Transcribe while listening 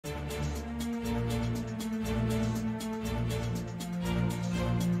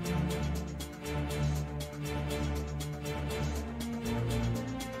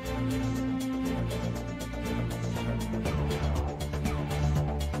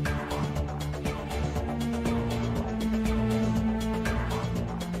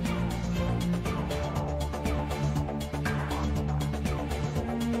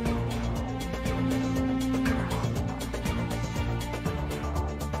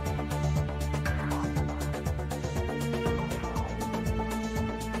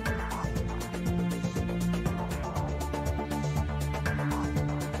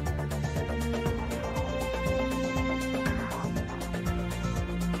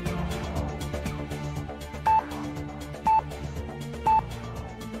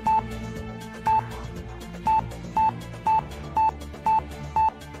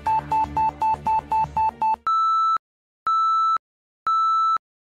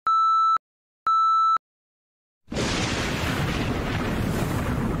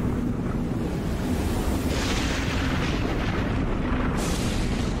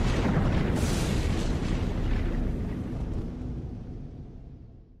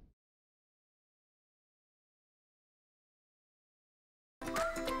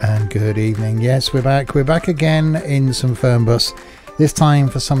Good evening. Yes, we're back. We're back again in some Fernbus. This time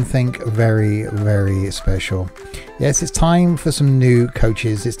for something very, very special. Yes, it's time for some new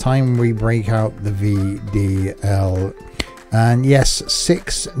coaches. It's time we break out the VDL. And yes,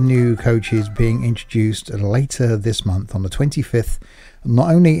 6 new coaches being introduced later this month on the 25th,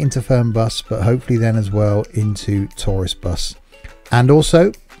 not only into Fernbus, but hopefully then as well into Tourist Bus. And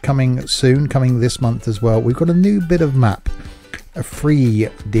also coming soon, coming this month as well, we've got a new bit of map, a free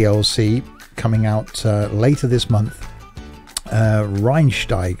DLC coming out later this month.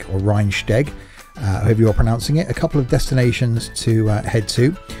 Rheinsteig or Rheinsteg, however you're pronouncing it. A couple of destinations to head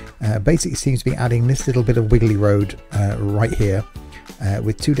to. Basically seems to be adding this little bit of wiggly road right here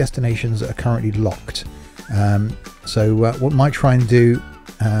with 2 destinations that are currently locked. So what I might try and do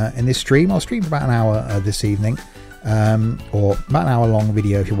in this stream, I'll stream for about an hour this evening, or about an hour long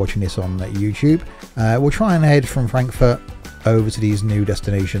video if you're watching this on YouTube. We'll try and head from Frankfurt over to these new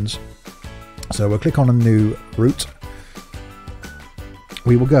destinations. So we'll click on a new route.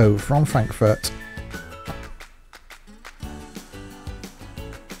 We will go from Frankfurt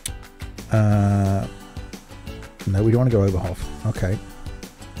no, we don't want to go Oberhof. Okay,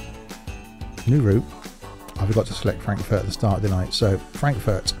 new route. I forgot to select Frankfurt at the start, didn't I? So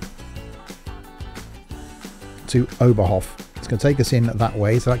Frankfurt to Oberhof. It's going to take us in that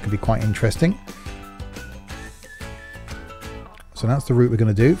way, so that could be quite interesting. So that's the route we're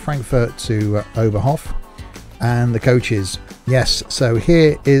going to do, Frankfurt to Oberhof. And the coaches, yes, so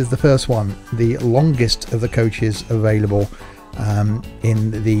here is the first one, the longest of the coaches available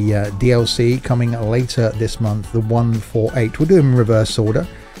in the DLC coming later this month, the 148. We'll do them in reverse order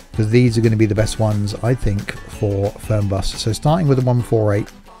because these are going to be the best ones, I think, for Fernbus. So starting with the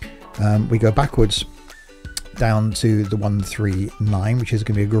 148, we go backwards down to the 139, which is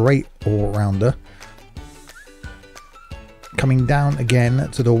going to be a great all-rounder. Coming down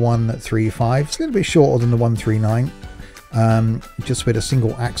again to the 135, it's a little bit shorter than the 139, just with a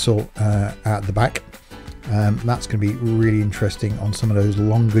single axle at the back. That's going to be really interesting on some of those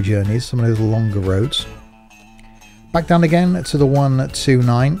longer journeys, some of those longer roads. Back down again to the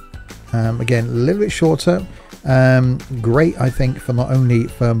 129, again a little bit shorter. Great, I think, for not only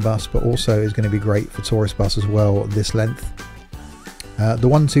Fernbus but also is going to be great for Tourist Bus as well, this length. The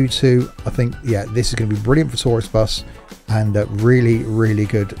 122, I think, yeah, this is going to be brilliant for Tourist Bus and really, really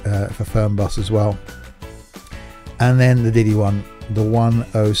good for Fernbus as well. And then the Diddy one, the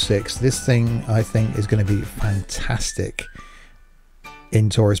 106. This thing, I think, is going to be fantastic in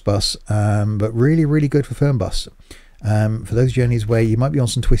Tourist Bus, but really, really good for Fernbus. For those journeys where you might be on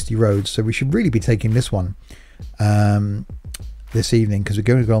some twisty roads, so we should really be taking this one this evening because we're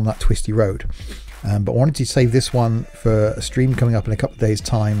going to go on that twisty road. But I wanted to save this one for a stream coming up in a couple of days'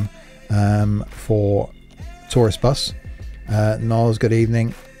 time for Tourist Bus. Niles, good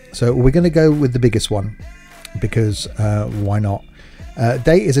evening. So we're going to go with the biggest one because why not?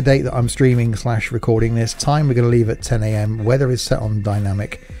 Date is a date that I'm streaming / recording this. Time we're going to leave at 10 AM. Weather is set on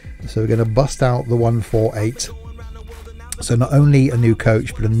dynamic. So we're going to bust out the 148. So not only a new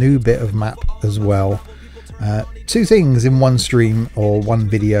coach but a new bit of map as well. 2 things in one stream or one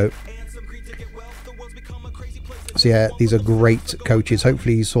video. So yeah, these are great coaches.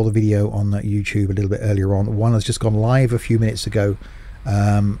 Hopefully you saw the video on YouTube a little bit earlier on. One has just gone live a few minutes ago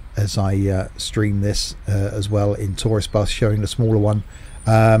as I stream this as well in Tourist Bus, showing the smaller one.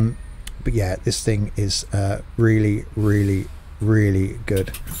 But yeah, this thing is really, really, really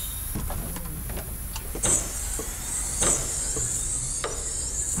good.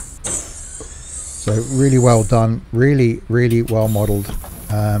 So really well done, really, really well modelled.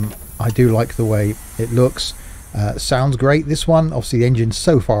 I do like the way it looks. Sounds great. This one, obviously the engine's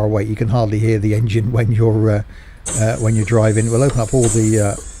so far away you can hardly hear the engine when you're driving. We'll open up all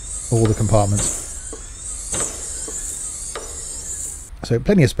the compartments, so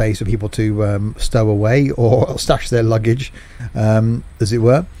plenty of space for people to stow away or stash their luggage, as it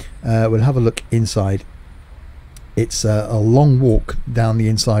were. We'll have a look inside. It's a long walk down the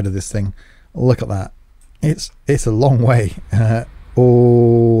inside of this thing. Look at that. It's a long way.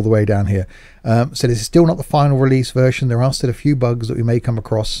 All the way down here. So this is still not the final release version. There are still a few bugs that we may come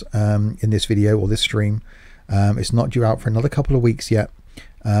across in this video or this stream. It's not due out for another couple of weeks yet,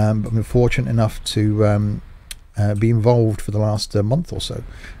 but I've been fortunate enough to be involved for the last month or so,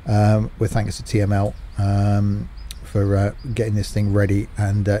 with thanks to TML for getting this thing ready,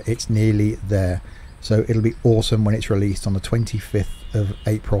 and it's nearly there. So it'll be awesome when it's released on the 25th of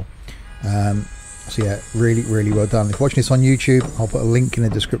April. So yeah, really, really well done. If you're watching this on YouTube, I'll put a link in the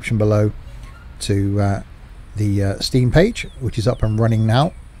description below to the Steam page, which is up and running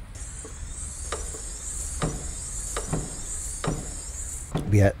now.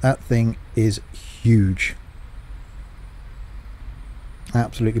 Yeah, that thing is huge,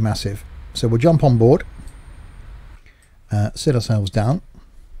 absolutely massive. So we'll jump on board, sit ourselves down,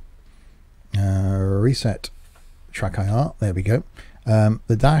 reset track IR. There we go.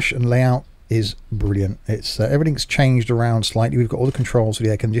 The dash and layout is brilliant. It's everything's changed around slightly. We've got all the controls for the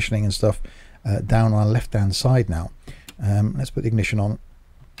air conditioning and stuff down on our left hand side now. Let's put the ignition on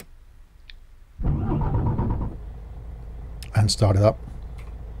and start it up.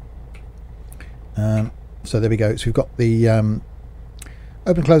 So there we go. So we've got the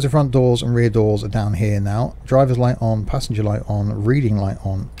open, close the front doors and rear doors are down here now. Driver's light on, passenger light on, reading light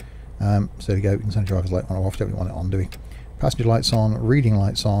on. So there we go. We can turn driver's light on or off. Don't we want it on, do we? Passenger lights on, reading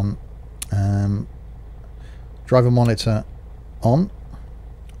lights on, driver monitor on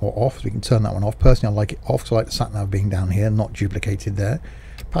or off. So we can turn that one off. Personally, I like it off because I like the sat nav being down here, not duplicated there.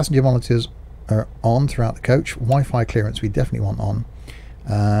 Passenger monitors are on throughout the coach. Wi-Fi clearance we definitely want on.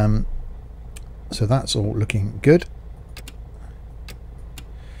 So that's all looking good.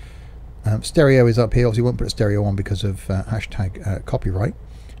 Stereo is up here. Obviously, won't put a stereo on because of hashtag copyright.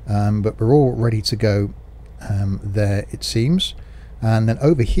 But we're all ready to go there, it seems. And then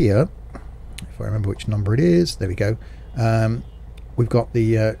over here, if I remember which number it is, there we go. We've got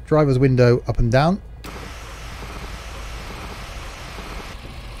the driver's window up and down.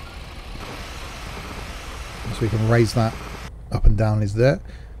 So we can raise that up and down is there.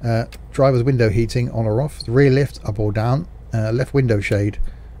 Driver's window heating on or off. The rear lift up or down. Left window shade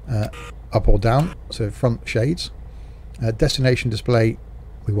up or down, so front shades. Destination display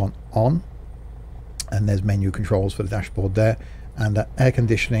we want on, and there's menu controls for the dashboard there, and air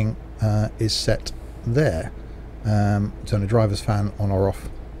conditioning is set there. Turn the driver's fan on or off,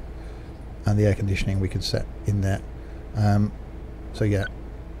 and the air conditioning we can set in there. So yeah,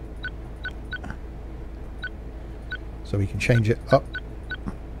 so we can change it up.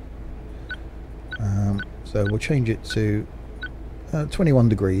 So we'll change it to 21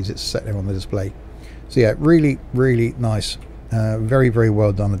 degrees. It's set there on the display. So yeah, really nice. Very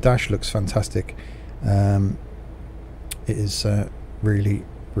well done. The dash looks fantastic. It is really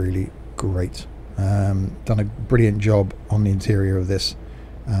great. Done a brilliant job on the interior of this.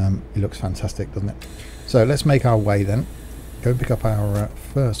 It looks fantastic, doesn't it? So let's make our way then. Go and pick up our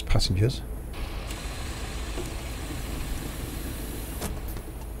first passengers.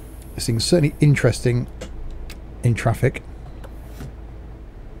 This thing's certainly interesting in traffic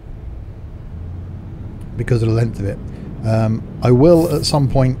because of the length of it. I will at some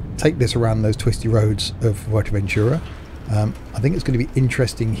point take this around those twisty roads of Fuerteventura. I think it's going to be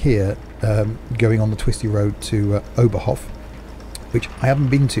interesting here, going on the twisty road to Oberhof, which I haven't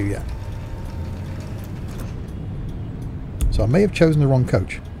been to yet. So I may have chosen the wrong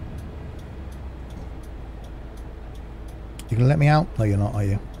coach. You gonna let me out? No, you're not, are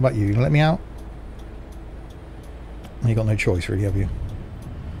you? What about you? You gonna let me out? You got no choice, really, have you?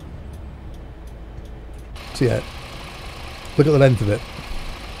 So yeah, look at the length of it.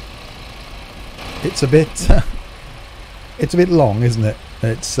 It's a bit, it's a bit long, isn't it?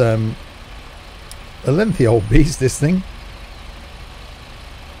 It's a lengthy old beast, this thing.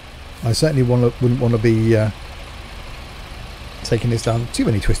 I certainly wouldn't want to be taking this down too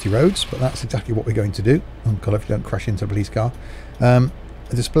many twisty roads, but that's exactly what we're going to do. Oh god, if you don't crash into a police car. The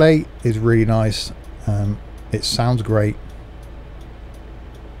display is really nice. It sounds great.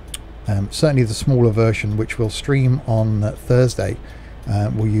 Certainly the smaller version, which will stream on Thursday,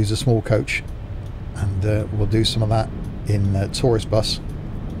 we'll use a small coach, and we'll do some of that in tourist bus.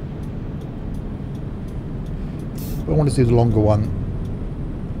 But I want to do the longer one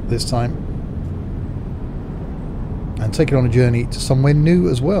this time and take it on a journey to somewhere new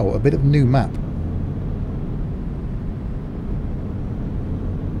as well, a bit of new map.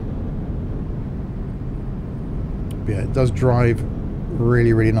 But yeah, it does drive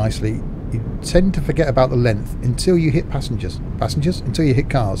really nicely. You tend to forget about the length until you hit passengers, until you hit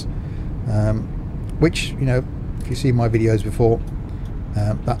cars, which, you know, if you've seen my videos before,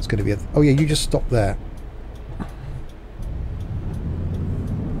 that's going to be oh yeah, you just stop there.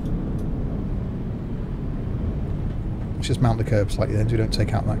 Let's just mount the curb slightly then so we don't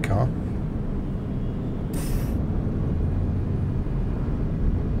take out that car.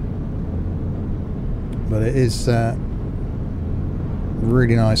 But it is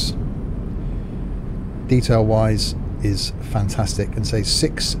really nice. Detail wise is fantastic, and say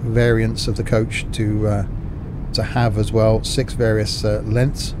 6 variants of the coach to have as well, 6 various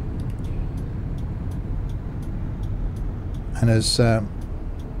lengths. And as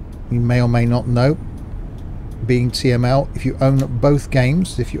you may or may not know, being TML, if you own both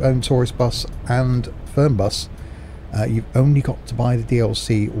games, if you own Tourist Bus and Fernbus, You've only got to buy the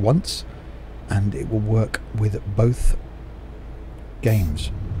DLC once, and it will work with both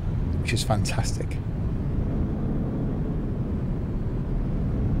games, which is fantastic.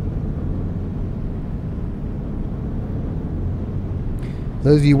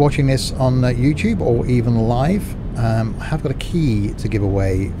 Those of you watching this on YouTube or even live, I have got a key to give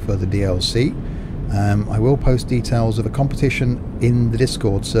away for the DLC. I will post details of a competition in the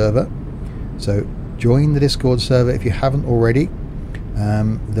Discord server, so join the Discord server if you haven't already.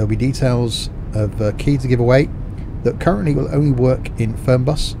 There'll be details of a key to give away that currently will only work in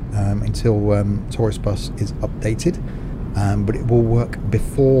Fernbus until Tourist Bus is updated, but it will work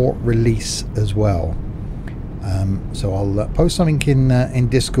before release as well. So I'll post something in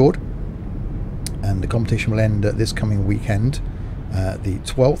Discord, and the competition will end this coming weekend, the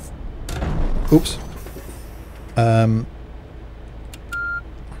 12th. Oops.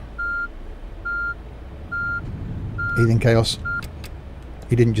 Ethan Chaos,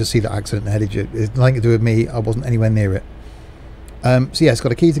 you didn't just see that accident there, did you? It's nothing to do with me. I wasn't anywhere near it. So yeah, it's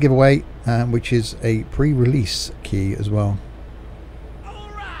got a key to give away, which is a pre-release key as well.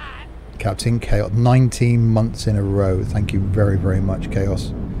 Captain Chaos, 19 months in a row. Thank you very, very much,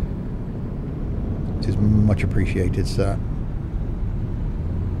 Chaos. It is much appreciated, sir.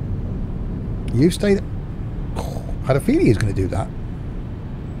 You stay there. Oh, I had a feeling he was going to do that.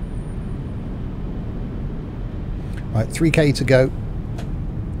 Right, 3k to go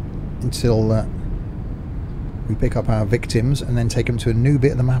until we pick up our victims and then take them to a new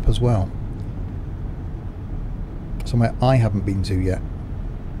bit of the map as well. Somewhere I haven't been to yet.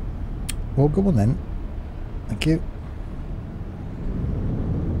 Well, go on then. Thank you.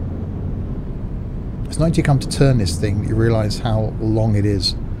 It's nice you come to turn this thing, you realise how long it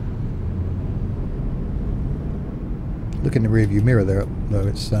is. Look in the rear view mirror there, though,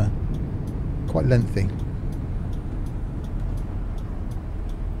 it's quite lengthy.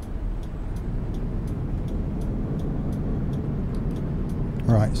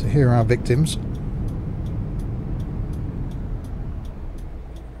 Right, so here are our victims.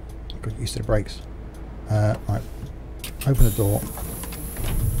 Got used to the brakes. Right, open the door.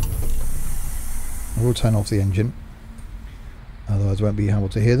 I will turn off the engine, otherwise I won't be able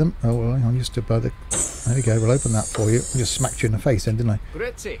to hear them. Oh, well, I'm just by the... There we go, we'll open that for you. I just smacked you in the face then, didn't I?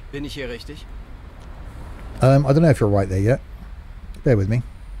 Grüezi, bin ich hier richtig? I don't know if you're right there yet. Bear with me.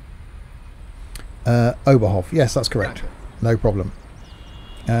 Oberhof, yes, that's correct. Danke. No problem.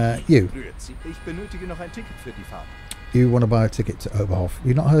 You. Grüezi, ich benötige noch ein Ticket für die Fahrt. You want to buy a ticket to Oberhof.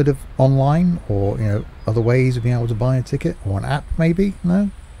 You've not heard of online or, you know, other ways of being able to buy a ticket, or an app maybe? No?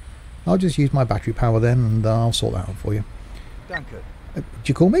 I'll just use my battery power then, and I'll sort that out for you. Danke. Did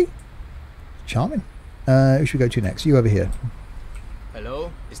you call me? Charming. Who should we go to next? You over here.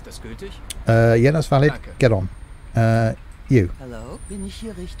 Hello, ist das gültig? Yeah, that's valid. Danke. Get on. You. Hello, bin ich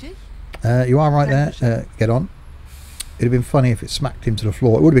hier richtig? You are right there. Get on. It'd have been funny if it smacked him to the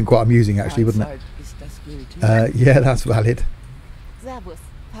floor. It would have been quite amusing, actually, wouldn't it? Ist das gültig? Yeah, that's valid. Servus,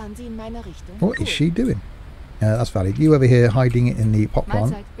 fahren Sie in meine Richtung? What is she doing? That's valid. You over here hiding it in the pot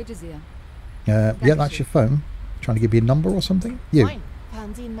plant. Mahlzeit, bitte sehr. Yeah, that's your phone. Trying to give you a number or something? You. Moin,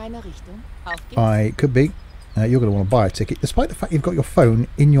 fahren Sie in meine Richtung? Auf geht's. I could be. You're going to want to buy a ticket, despite the fact you've got your phone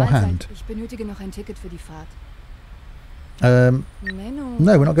in your hand. Ich benötige noch ein Ticket für die Fahrt. No,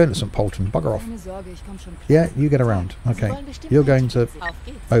 we're not going to St. Polten. Bugger off. Keine Sorge, ich komm schon klar. Yeah, you get around. Okay. You're going to Auf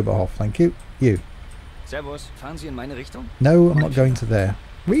geht's. Oberhof. Thank you. You. Servus, fahren Sie in meine Richtung? No, I'm not going to there.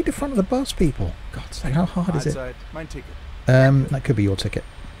 Read the front of the bus, people. God's sake, how hard is it? Mahlzeit, mein Ticket. That could be your ticket.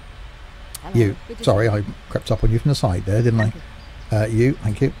 Hallo, You. bitte Sorry, sehr. I crept up on you from the side there, didn't I? Danke. You.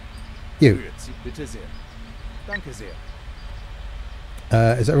 Thank you. You. Grüezi, bitte sehr. Danke sehr.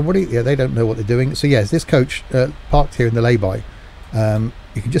 Is everybody? Yeah, they don't know what they're doing. So yes, this coach parked here in the lay-by.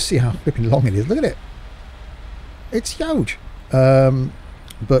 You can just see how flipping long it is. Look at it. It's huge.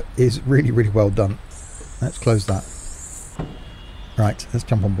 But it's really, really well done. Let's close that. Right, let's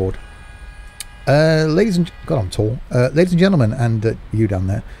jump on board. Ladies and... God, I'm tall. Ladies and gentlemen, and you down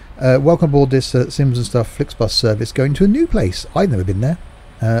there. Welcome aboard this Sims and Stuff Flixbus service going to a new place. I've never been there.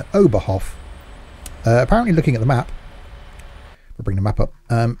 Oberhof. Apparently, looking at the map, we'll bring the map up.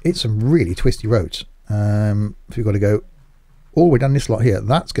 It's some really twisty roads. So we've got to go all the way down this lot here.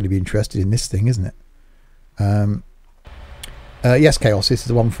 That's going to be interested in this thing, isn't it? Yes, Chaos. This is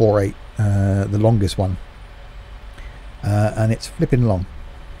the 148, the longest one, and it's flipping long.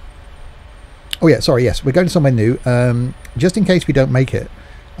 Oh yeah, sorry. Yes, we're going somewhere new. Just in case we don't make it,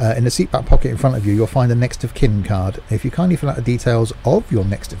 in the seat back pocket in front of you, you'll find a next of kin card. If you kindly fill out the details of your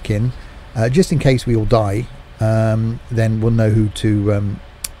next of kin, just in case we all die, then we'll know who to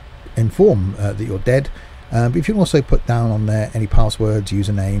inform that you're dead, But if you can also put down on there any passwords,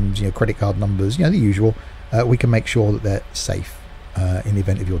 usernames, you know, credit card numbers, you know, the usual, we can make sure that they're safe in the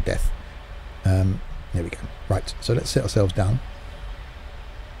event of your death. There we go. Right, so let's sit ourselves down.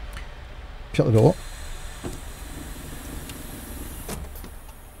 Shut the door.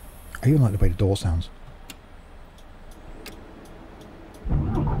 I even like the way the door sounds.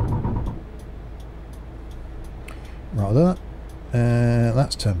 Rather,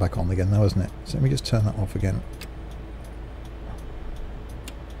 that's turned back on again now, isn't it? So let me just turn that off again.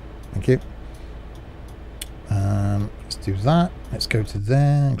 Thank you. Let's do that. Let's go to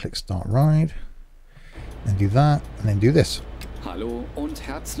there and click Start Ride. Then do that and then do this. Hallo und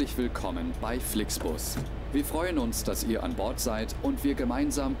herzlich willkommen bei Flixbus. Wir freuen uns, dass ihr an Bord seid und wir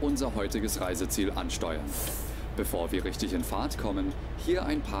gemeinsam unser heutiges Reiseziel ansteuern. Bevor wir richtig in Fahrt kommen, hier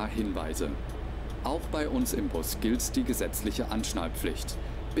ein paar Hinweise. Auch bei uns im Bus gilt die gesetzliche Anschnallpflicht.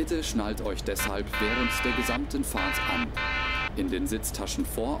 Bitte schnallt euch deshalb während der gesamten Fahrt an. In den Sitztaschen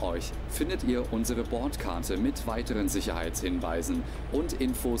vor euch findet ihr unsere Bordkarte mit weiteren Sicherheitshinweisen und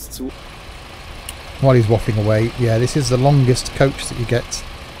Infos zu. While he's waffling away, yeah, this is the longest coach that you get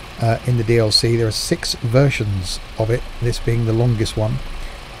in the DLC. There are 6 versions of it, this being the longest one.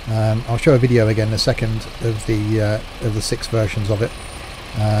 I'll show a video again in a second of the 6 versions of it,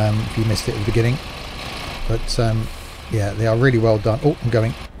 if you missed it at the beginning. But yeah, they are really well done. Oh, I'm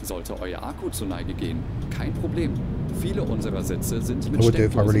going. Sollte euer Akku zur Neige gehen, kein Problem. Viele unserer Sitze sind mit I would do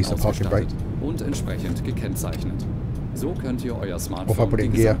if I Steckdosen release the parking brake. ausgestattet und entsprechend gekennzeichnet. So könnt ihr euer Or if I Smartphone put it die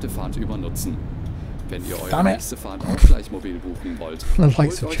in gear. gesamte Fahrt über nutzen. Wenn ihr eure Damn it. nächste Fahrt auch gleich mobil buchen wollt, The lights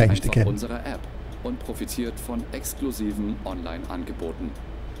holt have euch changed einfach again. unsere App und profitiert von exklusiven Online-Angeboten.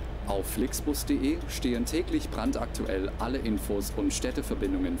 Auf flixbus.de stehen täglich brandaktuell alle Infos und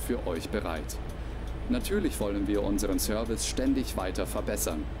Städteverbindungen für euch bereit. Natürlich wollen wir unseren Service ständig weiter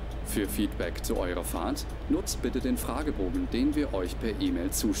verbessern. Für Feedback zu eurer Fahrt nutzt bitte den Fragebogen, den wir euch per E-Mail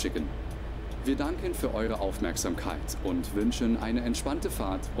zuschicken. Wir danken für eure Aufmerksamkeit und wünschen eine entspannte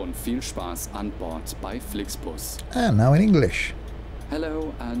Fahrt und viel Spaß an Bord bei Flixbus. And now in English.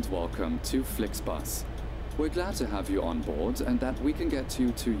 Hello and welcome to Flixbus. We're glad to have you on board and that we can get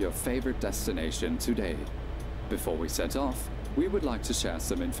you to your favorite destination today. Before we set off, we would like to share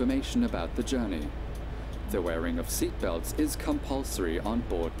some information about the journey. The wearing of seatbelts is compulsory on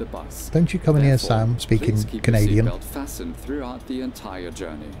board the bus. Don't you come in here, Therefore, Sam, speaking please keep Canadian. your seatbelt fastened throughout the entire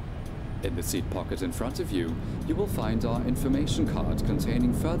journey. In the seat pocket in front of you, you will find our information card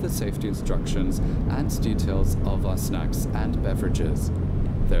containing further safety instructions and details of our snacks and beverages.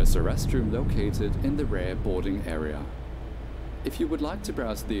 There's a restroom located in the rear boarding area. If you would like to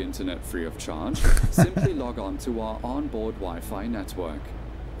browse the internet free of charge, simply log on to our onboard Wi-Fi network.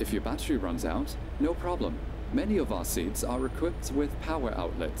 If your battery runs out, no problem. Many of our seats are equipped with power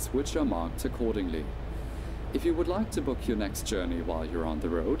outlets, which are marked accordingly. If you would like to book your next journey while you're on the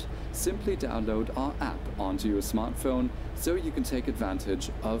road, simply download our app onto your smartphone so you can take advantage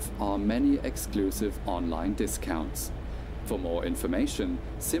of our many exclusive online discounts. For more information,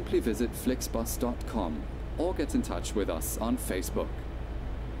 simply visit flixbus.com or get in touch with us on Facebook.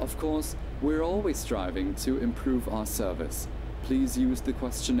 Of course, we're always striving to improve our service. Please use the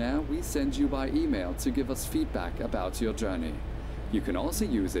questionnaire we send you by email to give us feedback about your journey. You can also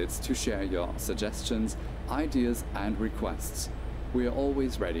use it to share your suggestions, ideas and requests. We are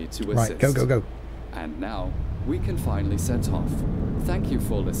always ready to assist. Right, go, go, go. And now, we can finally set off. Thank you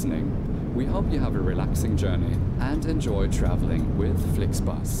for listening. We hope you have a relaxing journey and enjoy traveling with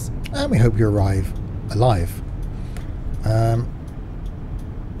Flixbus. And we hope you arrive alive. Yeah,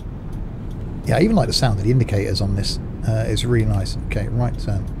 I even like the sound of the indicators on this. It's really nice. Okay, right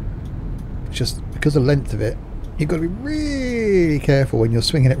turn. Just because of the length of it, you've got to be really careful when you're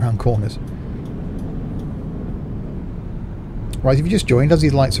swinging it around corners. Right, if you just joined, as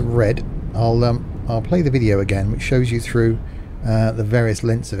these lights are red, I'll play the video again, which shows you through the various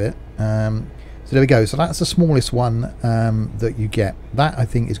lengths of it. So there we go. So that's the smallest one that you get. That I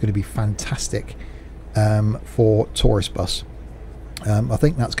think is going to be fantastic for tourist bus. I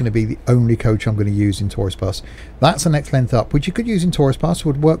think that's going to be the only coach I'm going to use in tourist bus. That's the next length up, which you could use in tourist bus.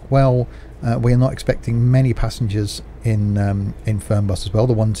 Would work well. We're not expecting many passengers in Fernbus as well.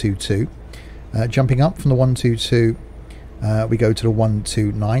 The 122. Jumping up from the 122, we go to the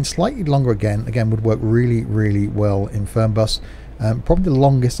 129. Slightly longer again. Again, would work really, really well in Fernbus. Probably the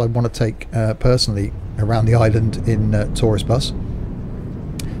longest I'd want to take personally around the island in tourist bus.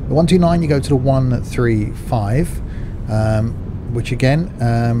 The 129, you go to the 135. Which again,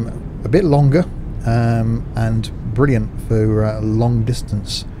 a bit longer and brilliant for long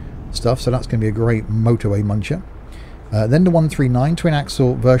distance stuff, so that's going to be a great motorway muncher. Then the 139, twin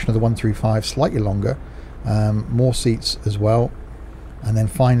axle version of the 135, slightly longer, more seats as well, and then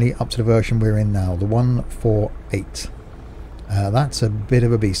finally up to the version we're in now, the 148. That's a bit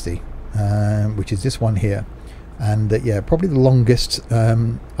of a beastie, which is this one here, and yeah, probably the longest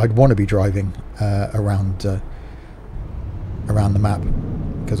I'd want to be driving around the map,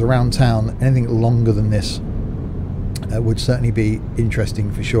 because around town anything longer than this would certainly be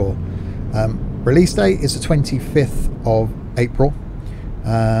interesting for sure. Release date is the 25th of April,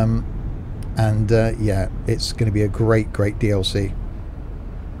 and yeah, it's going to be a great DLC.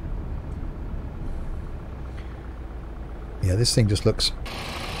 Yeah, this thing just looks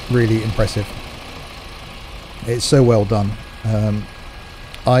really impressive. It's so well done.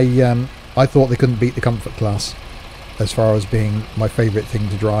 I thought they couldn't beat the Comfort class as far as being my favourite thing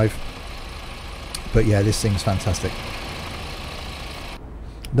to drive, but yeah, this thing's fantastic.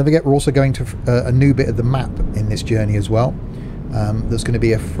 Don't forget, we're also going to a new bit of the map in this journey as well. There's going to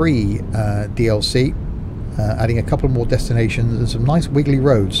be a free DLC, adding a couple more destinations and some nice wiggly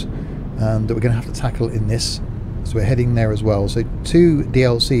roads that we're going to have to tackle in this. So we're heading there as well. So 2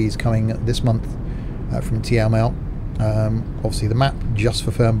 DLCs coming this month from TML. Obviously the map just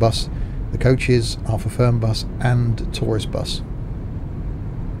for Fernbus. The coaches are for Fernbus and Tourist Bus.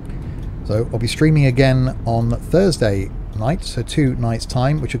 So I'll be streaming again on Thursday night, so 2 nights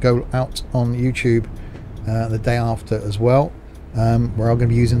time, which will go out on YouTube the day after as well, where I'm going to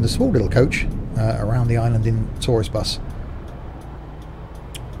be using the small little coach around the island in Tourist Bus,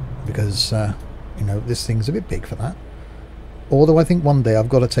 because you know, this thing's a bit big for that. Although I think one day I've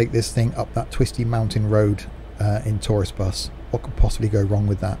got to take this thing up that twisty mountain road in Tourist Bus. What could possibly go wrong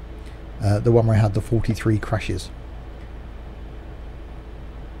with that? The one where I had the 43 crashes.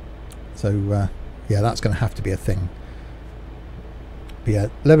 So yeah, that's going to have to be a thing. But yeah,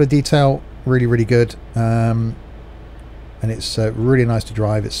 level of detail really good, and it's really nice to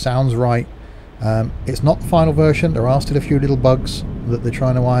drive. It sounds right. It's not the final version. There are still a few little bugs that they're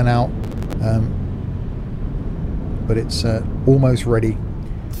trying to iron out, but it's almost ready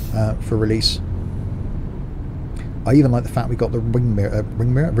for release. I even like the fact we got the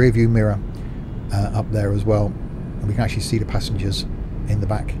rear view mirror up there as well, and we can actually see the passengers in the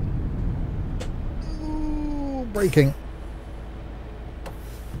back. Ooh, braking.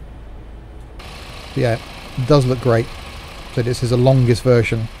 Yeah, it does look great. So this is the longest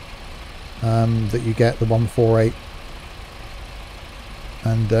version that you get, the 148,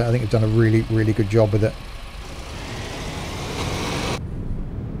 and I think they've done a really good job with it.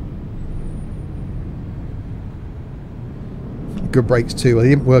 Good brakes too. Well, they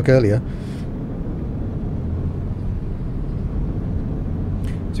didn't work earlier.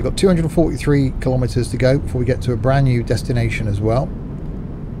 So you've got 243 kilometers to go before we get to a brand new destination as well.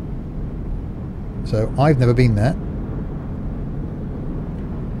 So I've never been there.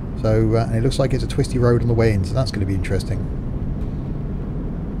 So and it looks like it's a twisty road on the way in, so that's going to be interesting.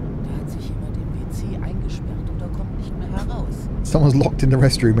 Someone's locked in the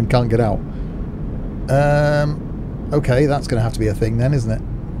restroom and can't get out. Okay, that's going to have to be a thing then, isn't it?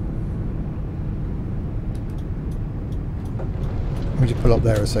 Let me just pull up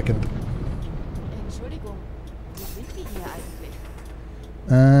there a second.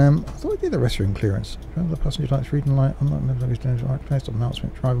 I thought I did the restroom clearance. Driver, the passenger lights reading light. I'm not never going to right place.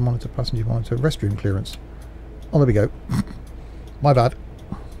 Announcement. Driver monitor, passenger monitor, restroom clearance. Oh, there we go. My bad.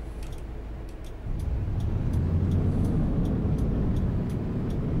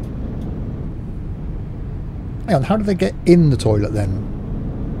 Hang on, how did they get in the toilet then?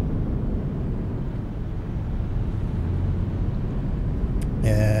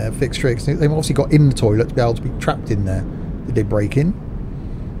 Yeah, fixed tricks. They've obviously got in the toilet to be able to be trapped in there. Did they break in?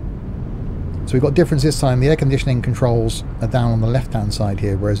 So we've got difference this time. The air conditioning controls are down on the left hand side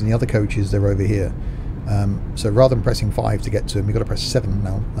here, whereas in the other coaches they're over here. So rather than pressing 5 to get to them, you've got to press 7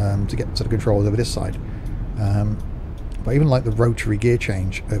 now to get to the controls over this side. But even like the rotary gear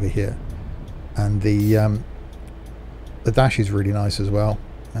change over here, and the dash is really nice as well.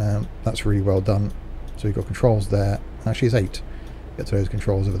 That's really well done. So we've got controls there. Actually it's 8. Get to those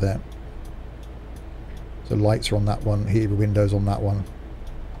controls over there. So lights are on that one, heated windows on that one.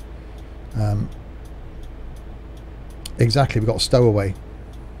 Exactly, we've got a stowaway.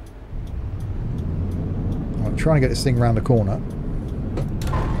 I'm trying to get this thing around the corner.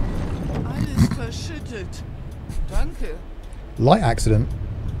 Alles verschüttet. Danke. Light accident.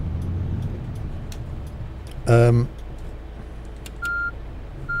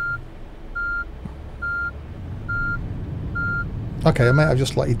 Okay, I may have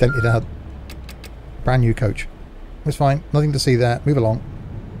just slightly dented out. Brand new coach. It's fine, nothing to see there. Move along.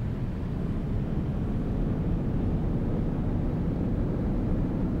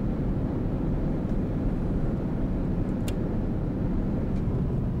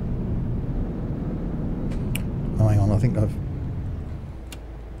 think I've...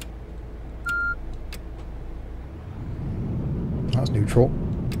 That's neutral.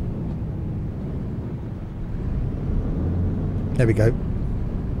 There we go.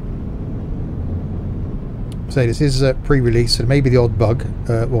 So this is pre-release, and maybe the odd bug,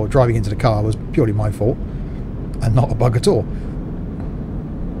 well, driving into the car was purely my fault, and not a bug at all.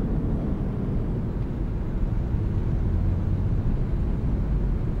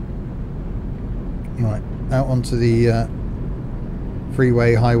 Right, out onto the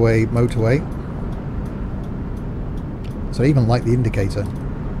freeway, highway, motorway. So I even like the indicator.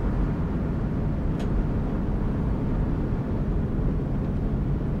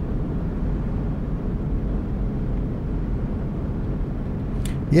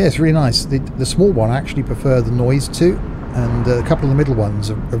 Yeah, it's really nice. The small one I actually prefer the noise to, and a couple of the middle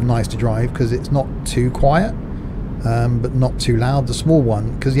ones are nice to drive because it's not too quiet, but not too loud. The small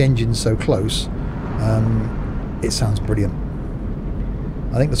one, because the engine's so close, it sounds brilliant.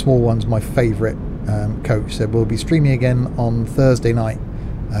 I think the small one's my favourite coach. So we'll be streaming again on Thursday night,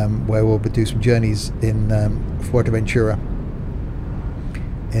 where we'll do some journeys in Fuerteventura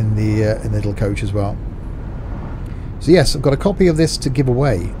in the little coach as well. So yes, I've got a copy of this to give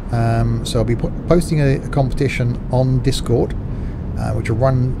away. So I'll be posting a competition on Discord, which will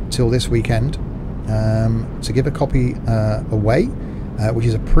run till this weekend, to give a copy away, which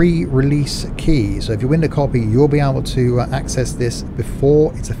is a pre-release key. So if you win the copy, you'll be able to access this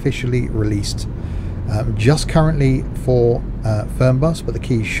before it's officially released. Just currently for Fernbus, but the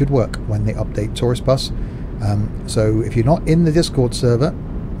keys should work when they update Tourist Bus. So if you're not in the Discord server,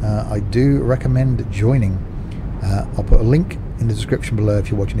 I do recommend joining. I'll put a link in the description below if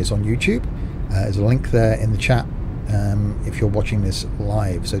you're watching this on YouTube. There's a link there in the chat if you're watching this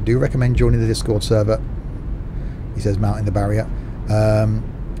live. So do recommend joining the Discord server. He says mounting the barrier.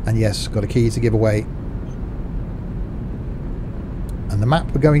 And yes, got a key to give away. And the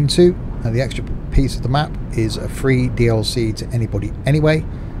map we're going to, the extra piece of the map, is a free DLC to anybody anyway.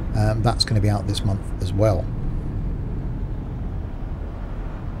 That's going to be out this month as well.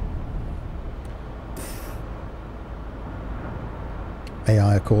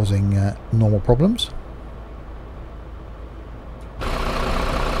 AI are causing normal problems.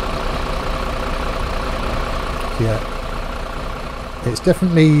 Yeah, it's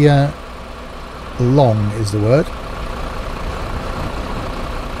definitely long is the word.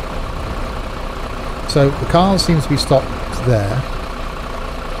 So the car seems to be stopped there.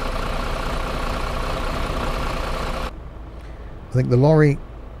 I think the lorry,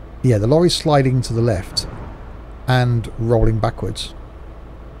 yeah, the lorry's sliding to the left and rolling backwards.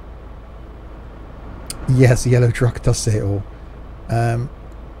 Yes, the yellow truck does say it all.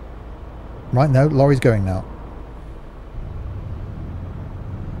 Right, no, lorry's going now.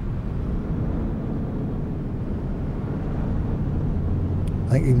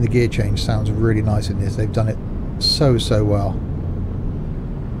 I think even the gear change sounds really nice in this. They've done it so well.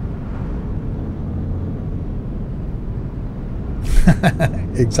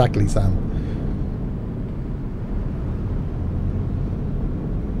 Exactly, Sam.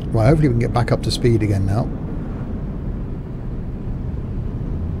 Right, hopefully we can get back up to speed again now.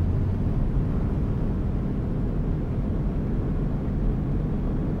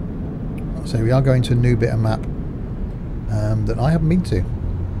 So we are going to a new bit of map that I haven't been to.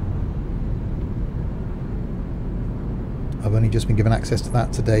 I've only just been given access to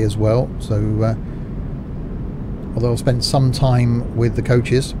that today as well. So although I've spent some time with the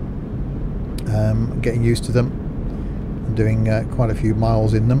coaches, getting used to them, doing quite a few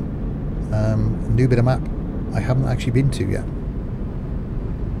miles in them. A new bit of map I haven't actually been to yet.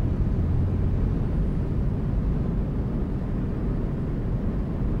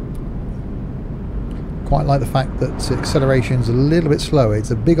 Quite like the fact that acceleration's a little bit slower.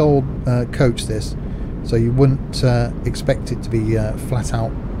 It's a big old coach this, so you wouldn't expect it to be flat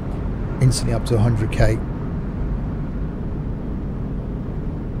out instantly up to 100k.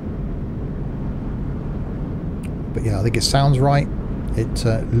 But yeah, I think it sounds right. It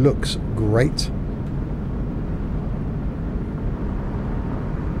looks great.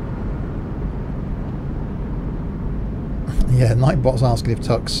 Yeah, Nightbot's asking if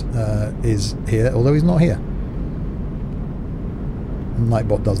Tux is here, although he's not here.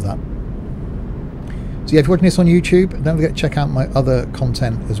 Nightbot does that. So yeah, if you're watching this on YouTube, don't forget to check out my other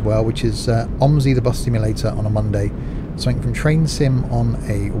content as well, which is OMSI the Bus Simulator on a Monday, something from Train Sim on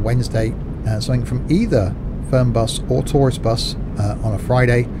a Wednesday, something from either Fernbus or Tourist Bus on a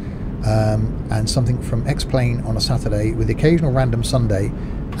Friday, and something from X-Plane on a Saturday, with the occasional random Sunday,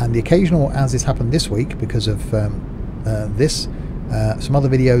 and the occasional, as this happened this week because of some other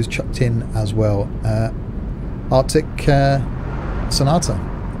videos chucked in as well. Arctic Sonata,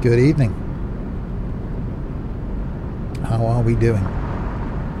 good evening. How are we doing?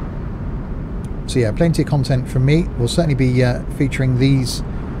 So yeah, plenty of content from me. We'll certainly be featuring these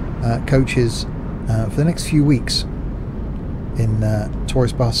coaches for the next few weeks in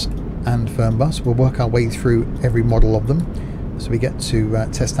Tourist Bus and Fernbus. We'll work our way through every model of them, so we get to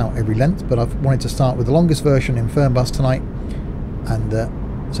test out every length. But I've wanted to start with the longest version in Fernbus tonight,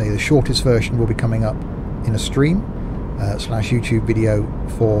 and say the shortest version will be coming up in a stream / YouTube video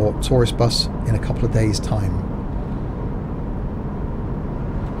for Tourist Bus in a couple of days' time.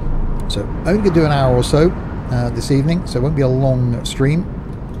 So only going to do an hour or so this evening, so it won't be a long stream.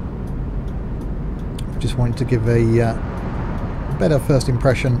 Just wanted to give a better first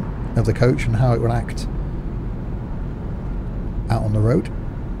impression of the coach and how it will act out on the road,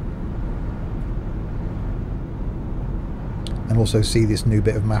 and also see this new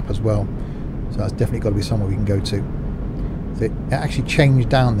bit of map as well. So that's definitely got to be somewhere we can go to. So it actually changed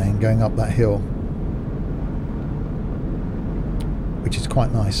down then going up that hill, which is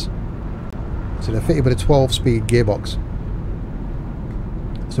quite nice. So they're fitted with a 12-speed gearbox.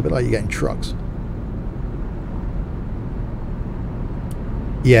 It's a bit like you get in trucks.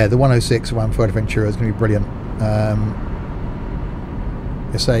 Yeah, the 106 around Fuerteventura is going to be brilliant. I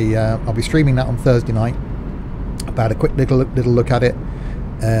say I'll be streaming that on Thursday night. About a quick little look at it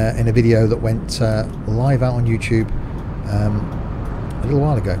in a video that went live out on YouTube a little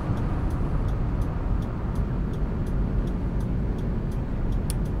while ago.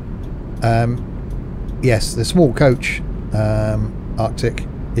 Yes, the small coach Arctic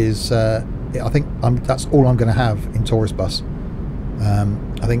is I think that's all I'm going to have in Tourist Bus.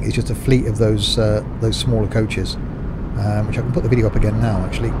 I think it's just a fleet of those smaller coaches, which I can put the video up again now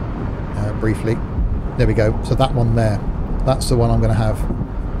actually, briefly. There we go. So that one there, that's the one I'm going to have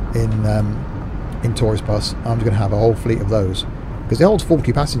in Tourist Bus. I'm just going to have a whole fleet of those because they hold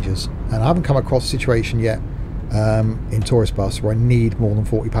 40 passengers, and I haven't come across a situation yet in Tourist Bus where I need more than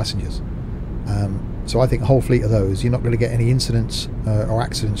 40 passengers. So I think a whole fleet of those, you're not going to get any incidents or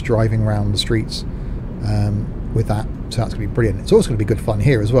accidents driving around the streets with that. So that's going to be brilliant. It's also going to be good fun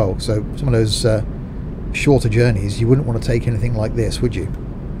here as well. So some of those shorter journeys, you wouldn't want to take anything like this, would you?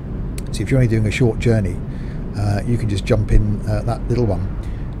 So if you're only doing a short journey, you can just jump in that little one.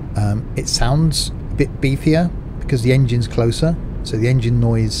 It sounds a bit beefier because the engine's closer, so the engine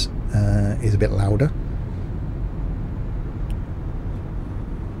noise is a bit louder.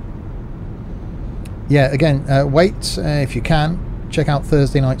 Yeah, again, wait if you can. Check out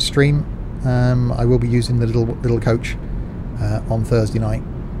Thursday night stream. I will be using the little coach on Thursday night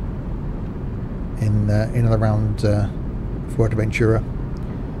in and around Fuerteventura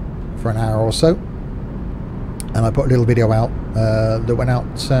for an hour or so, and I put a little video out that went out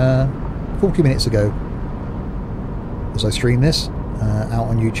 40 minutes ago as I streamed this out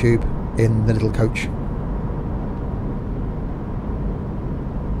on YouTube in the little coach.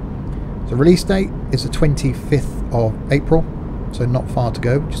 The release date is the 25th of April, so not far to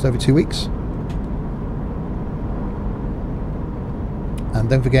go, just over 2 weeks. And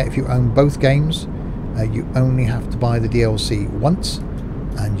don't forget, if you own both games, you only have to buy the DLC once,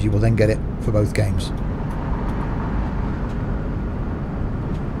 and you will then get it for both games.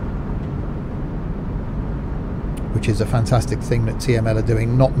 Which is a fantastic thing that TML are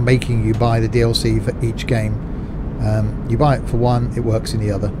doing, not making you buy the DLC for each game. You buy it for one, it works in the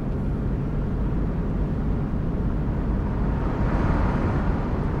other.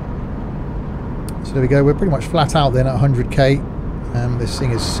 So there we go, we're pretty much flat out then at 100k. This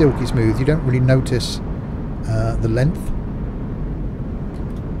thing is silky smooth, you don't really notice the length.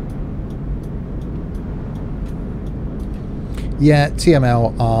 Yeah,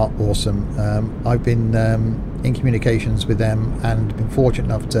 TML are awesome. I've been in communications with them and been fortunate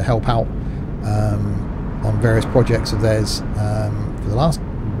enough to help out on various projects of theirs for the last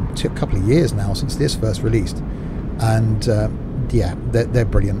couple of years now, since this first released. And yeah, they're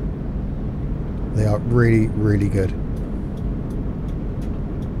brilliant. They are really, really good.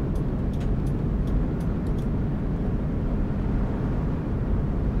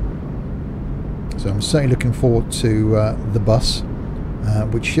 So I'm certainly looking forward to the bus,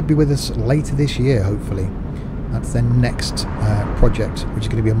 which should be with us later this year, hopefully. That's their next project, which is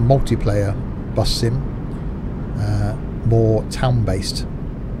going to be a multiplayer bus sim, more town-based.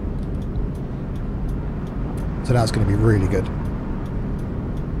 So that's going to be really good.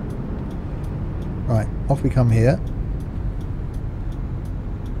 Right, off we come here.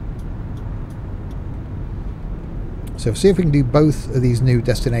 So see if we can do both of these new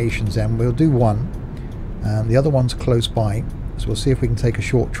destinations then. We'll do one, the other one's close by, so we'll see if we can take a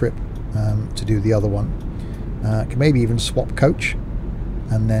short trip to do the other one. Can maybe even swap coach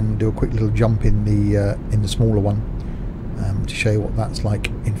and then do a quick little jump in the smaller one to show you what that's like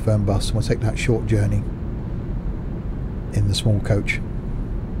in Fernbus. We'll take that short journey in the small coach.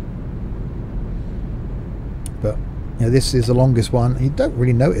 But you know, this is the longest one. You don't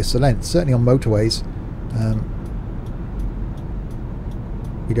really notice the length, certainly on motorways.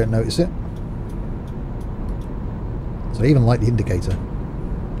 You don't notice it. So I even like the indicator.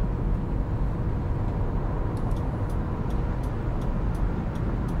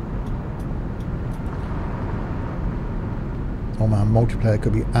 Oh man, multiplayer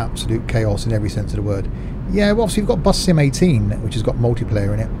could be absolute chaos in every sense of the word. Yeah, well, obviously you've got Bus Sim 18, which has got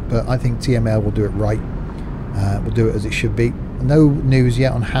multiplayer in it, but I think TML will do it right. Will do it as it should be. No news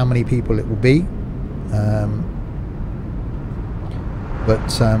yet on how many people it will be.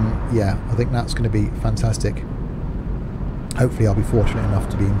 Yeah, I think that's going to be fantastic. Hopefully I'll be fortunate enough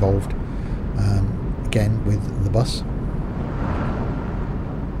to be involved again with the bus.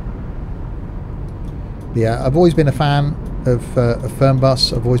 Yeah, I've always been a fan of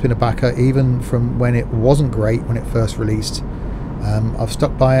Fernbus. I've always been a backer, even from when it wasn't great when it first released. I've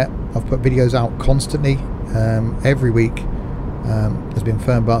stuck by it. I've put videos out constantly every week. Has been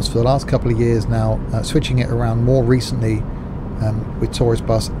Fernbus for the last couple of years now, switching it around more recently with Tourist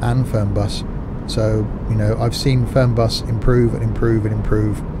Bus and Fernbus. So you know, I've seen Fernbus improve and improve and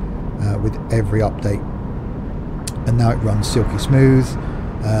improve with every update, and now it runs silky smooth.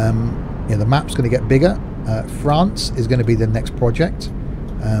 You know, the map's going to get bigger. France is going to be the next project,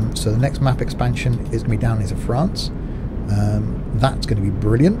 so the next map expansion is going to be down into France. That's going to be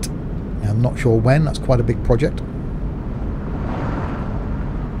brilliant. I'm not sure when. That's quite a big project.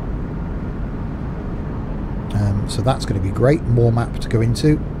 So that's going to be great. More map to go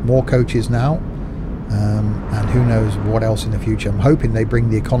into, more coaches now, and who knows what else in the future. I'm hoping they bring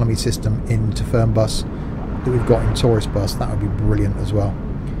the economy system into Fernbus that we've got in Tourist Bus. That would be brilliant as well.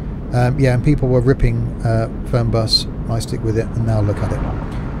 Yeah, and people were ripping Fernbus. I stick with it, and now look at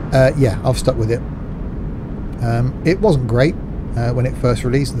it. Yeah, I've stuck with it. It wasn't great when it first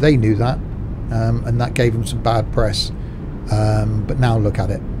released. They knew that, and that gave them some bad press. But now look at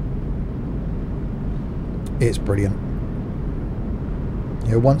it. It's brilliant.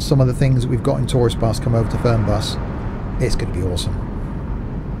 You know, once some of the things that we've got in Tourist Bus come over to Fernbus, it's going to be awesome.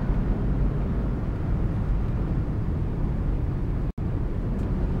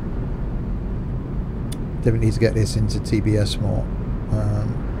 Definitely need to get this into TBS more.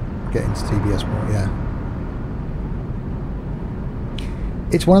 Get into TBS more, yeah.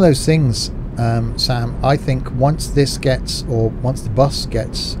 It's one of those things, Sam. I think once this gets, or once the bus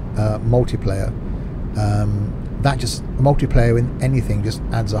gets multiplayer, that just multiplayer in anything just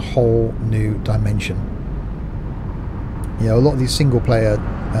adds a whole new dimension. You know, a lot of these single player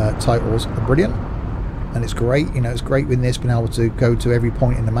titles are brilliant, and it's great. You know, it's great with this being able to go to every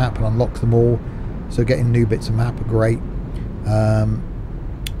point in the map and unlock them all. So getting new bits of map are great.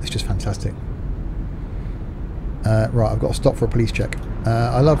 It's just fantastic. Right, I've got to stop for a police check.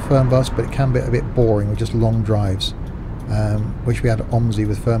 I love Fernbus, but it can be a bit boring with just long drives. Wish we had OMSI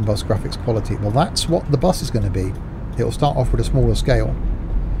with Fernbus graphics quality. Well, that's what the bus is going to be. It'll start off with a smaller scale.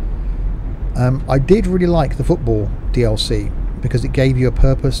 I did really like the football DLC because it gave you a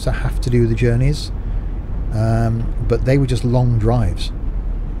purpose to have to do the journeys, but they were just long drives.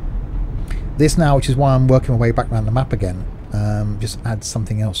 This now, which is why I'm working my way back around the map again, just adds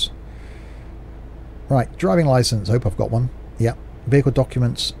something else. Right, driving license. Hope I've got one. Yep. Vehicle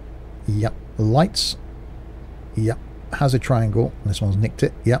documents. Yep. Lights. Yep. Hazard triangle. This one's nicked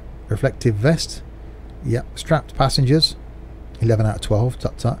it. Yep. Reflective vest. Yep. Strapped passengers. 11 out of 12.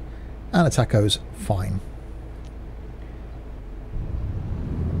 Tut tut. And a taco's fine.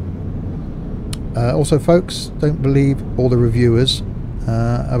 Also, folks, don't believe all the reviewers.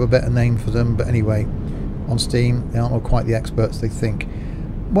 I have a better name for them, but anyway, on Steam they aren't all quite the experts they think.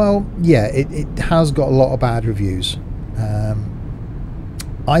 Well, yeah, it has got a lot of bad reviews.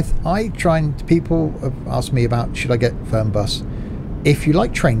 I try, and people have asked me about should I get Fernbus. If you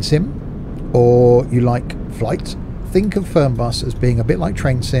like train sim or you like flight, think of Fernbus as being a bit like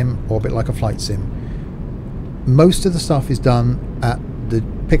train sim or a bit like a flight sim. Most of the stuff is done at the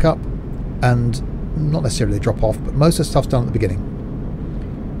pickup and not necessarily the drop off, but most of the stuff's done at the beginning.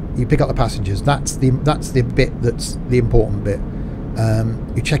 You pick up the passengers. That's the bit that's the important bit.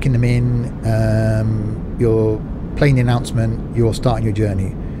 You're checking them in. You're playing the announcement. You're starting your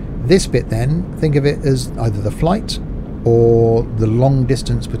journey. This bit, then, think of it as either the flight or the long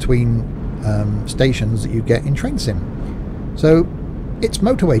distance between stations that you get in train sim. So it's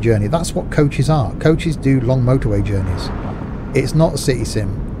motorway journey. That's what coaches are. Coaches do long motorway journeys. It's not a city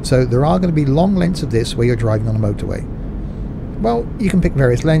sim. So there are going to be long lengths of this where you're driving on a motorway. Well, you can pick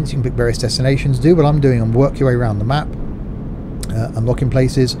various lengths, you can pick various destinations, do what I'm doing and work your way around the map, unlocking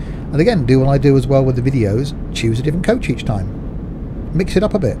places, and again, do what I do as well with the videos, choose a different coach each time. Mix it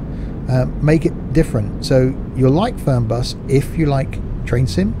up a bit, make it different. So you'll like Fernbus if you like train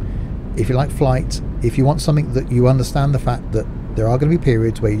sim, if you like flight, if you want something that you understand the fact that there are going to be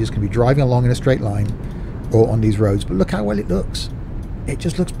periods where you're just going to be driving along in a straight line or on these roads, but look how well it looks. It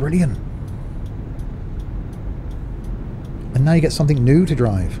just looks brilliant. And now you get something new to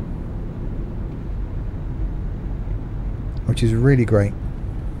drive, which is really great.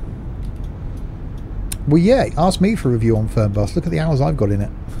 Well, yeah, ask me for a review on Fernbus. Look at the hours I've got in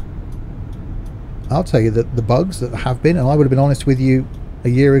it. I'll tell you that the bugs that have been, and I would have been honest with you a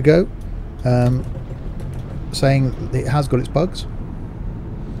year ago, saying it has got its bugs.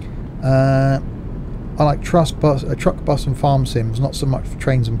 I like truck bus and farm sims, not so much for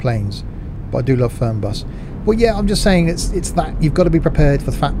trains and planes, but I do love Fernbus. Well, yeah, I'm just saying it's that you've got to be prepared for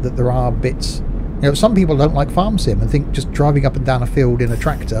the fact that there are bits. You know, some people don't like farm sim and think just driving up and down a field in a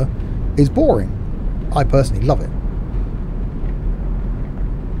tractor is boring. I personally love it.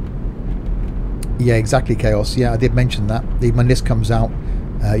 Yeah, exactly, Chaos. Yeah, I did mention that. When this comes out,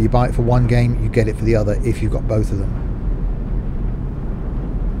 you buy it for one game, you get it for the other if you've got both of them.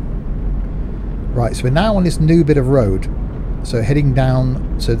 Right, so we're now on this new bit of road. So heading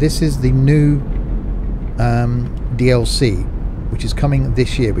down, so this is the new DLC, which is coming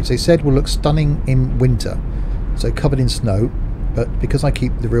this year, which they said will look stunning in winter. So covered in snow, but because I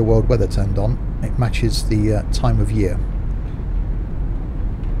keep the real world weather turned on, it matches the time of year.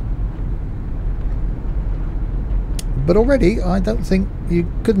 But already, I don't think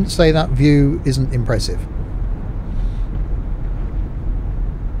you couldn't say that view isn't impressive.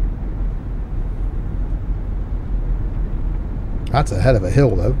 That's a hell of a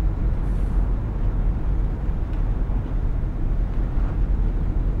hill, though.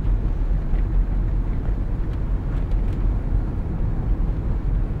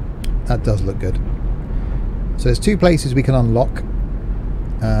 That does look good. So there's two places we can unlock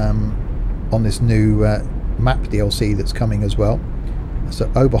on this new map DLC that's coming as well. So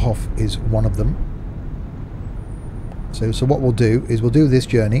Oberhof is one of them. So what we'll do is we'll do this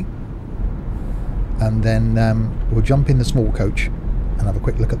journey, and then we'll jump in the small coach and have a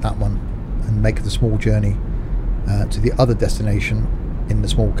quick look at that one and make the small journey to the other destination in the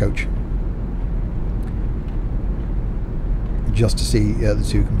small coach, just to see the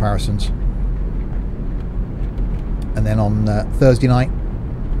two comparisons. And then on Thursday night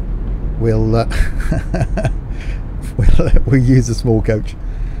we'll we'll use the small coach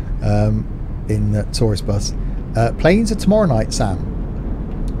in tourist bus. Planes are tomorrow night, Sam.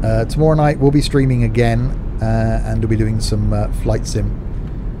 Tomorrow night we'll be streaming again, and we'll be doing some flight sim.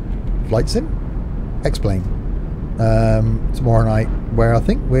 Explain. Tomorrow night, where I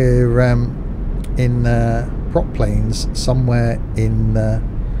think we're in prop planes somewhere in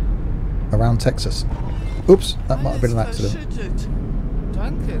around Texas. Oops, that might have been an accident.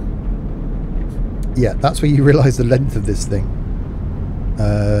 Yeah, that's where you realise the length of this thing.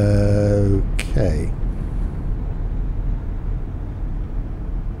 Okay.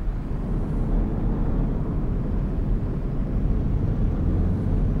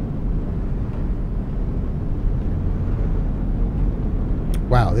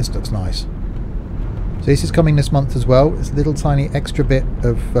 Wow, this looks nice. So this is coming this month as well. It's a little tiny extra bit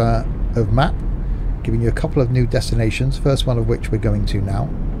of map, giving you a couple of new destinations, first one of which we're going to now.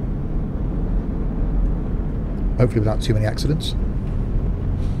 Hopefully without too many accidents.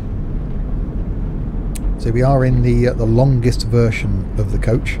 So we are in the longest version of the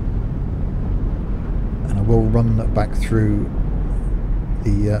coach, and I will run back through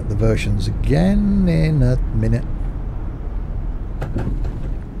the versions again in a minute.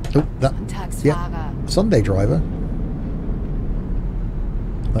 Oh, that, yeah, Sunday driver.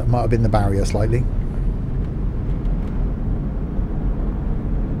 That might have been the barrier slightly.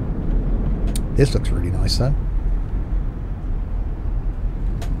 This looks really nice though.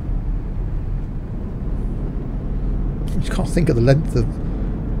 I just can't think of the length of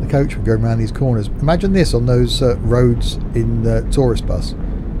the coach from going around these corners. Imagine this on those roads in the tourist bus.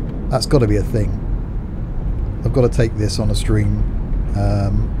 That's got to be a thing. I've got to take this on a stream.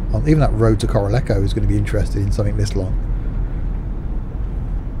 On even that road to Coroleco is going to be interested in something this long.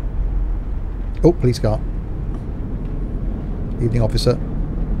 Oh, police car. Evening, officer.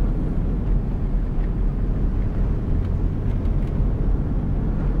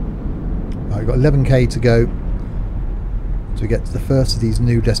 Right, we've got 11k to go to get to the first of these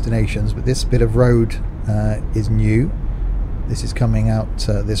new destinations, but this bit of road is new. This is coming out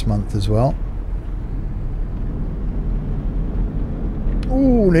this month as well.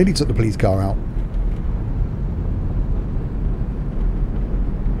 Oh, nearly took the police car out.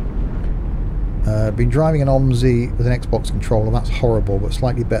 Been driving an OMSI with an Xbox controller. That's horrible, but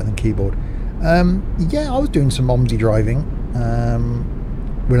slightly better than keyboard. Yeah, I was doing some OMSI driving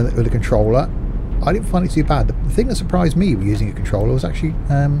with a controller. I didn't find it too bad. The thing that surprised me with using a controller was actually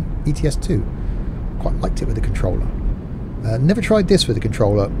ETS2. Quite liked it with a controller. Never tried this with a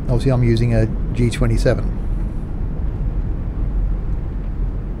controller. Obviously I'm using a G27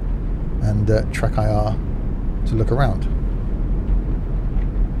 and Track IR to look around,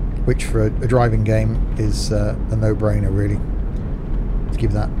 which for a driving game is a no-brainer really, to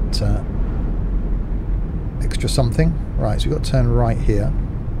give that extra something. Right, so we've got to turn right here.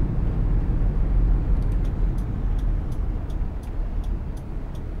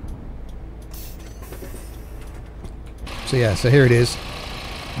 So yeah, so here it is,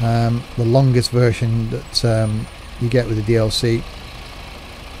 the longest version that you get with the DLC.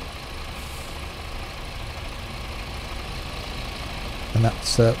 And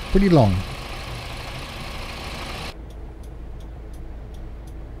that's pretty long.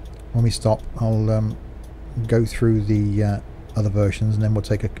 When we stop, I'll go through the other versions, and then we'll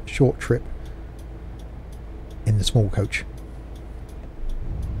take a short trip in the small coach.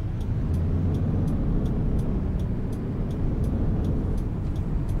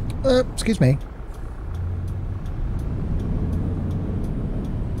 Excuse me.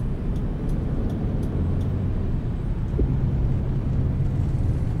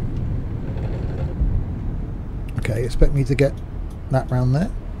 Okay, expect me to get that round there.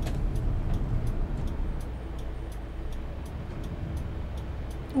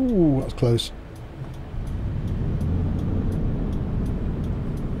 Ooh, that was close.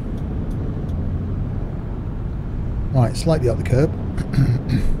 Right, slightly up the curb.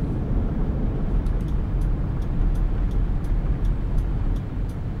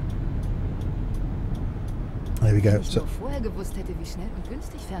 There we go. So, vorher gewusst hätte, wie schnell und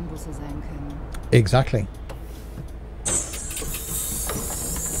günstig Fernbusse sein können. exactly.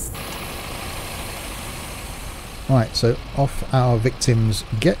 Right, so off our victims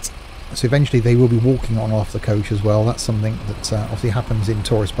get. So eventually they will be walking on off the coach as well. That's something that obviously happens in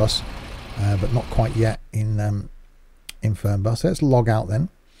Tourist Bus, but not quite yet in Fernbus. So let's log out then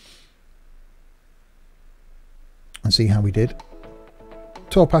and see how we did.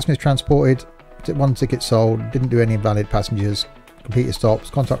 12 passengers transported, 1 ticket sold, didn't do any invalid passengers, completed stops,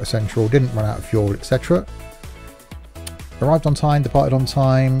 contacted Central, didn't run out of fuel, etc. Arrived on time, departed on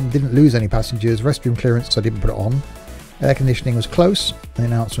time, didn't lose any passengers, restroom clearance because I didn't put it on. Air conditioning was close, and the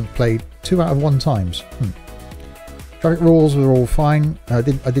announcement played 2 out of 1 times. Traffic rules were all fine. I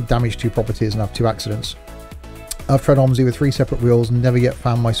did damage 2 properties and have 2 accidents. I've tried OMSI with 3 separate wheels and never yet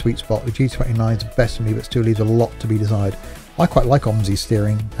found my sweet spot. The G29 is the best for me, but still leaves a lot to be desired. I quite like OMSI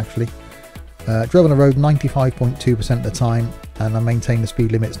steering, actually. Drove on the road 95.2% of the time, and I maintained the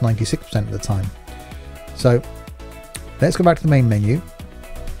speed limits 96% of the time. So let's go back to the main menu.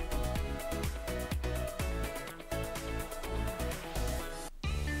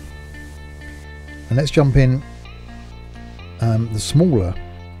 And let's jump in the smaller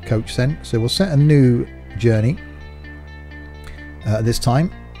coach then. So we'll set a new journey this time.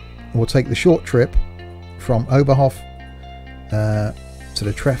 We'll take the short trip from Oberhof to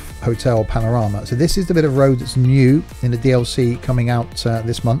the Treff Hotel Panorama. So this is the bit of road that's new in the DLC coming out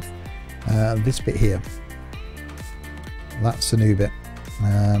this month. This bit here. That's the new bit.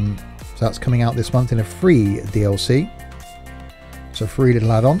 So that's coming out this month in a free DLC. So free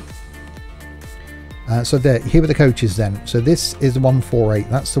little add-on. So there, here are the coaches then. So this is the 148.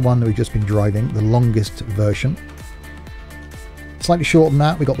 That's the one that we've just been driving, the longest version. Slightly shorter than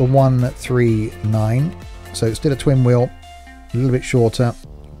that, we got the 139. So it's still a twin wheel, a little bit shorter.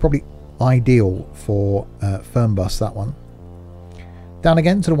 Probably ideal for Fernbus, that one. Down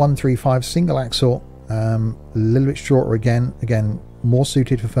again to the 135 single axle. A little bit shorter again. Again, more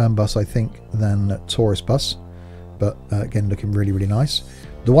suited for Fernbus, I think, than Tourist Bus. But again, looking really, really nice.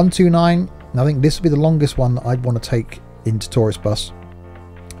 The 129. I think this would be the longest one that I'd want to take into Tourist Bus.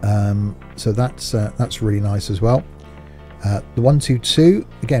 So that's really nice as well. The 122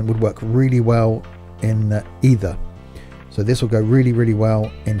 again would work really well in either. So this will go really, really well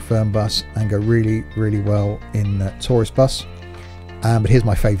in Fernbus and go really, really well in Tourist Bus. But here's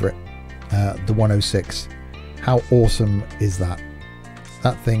my favourite, the 106. How awesome is that?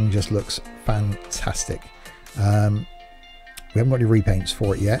 That thing just looks fantastic. We haven't got any repaints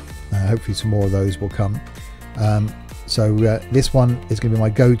for it yet. Hopefully some more of those will come. So this one is going to be my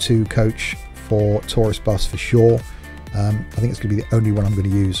go-to coach for Tourist Bus for sure. I think it's going to be the only one I'm going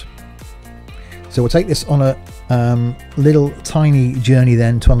to use. So we'll take this on a little tiny journey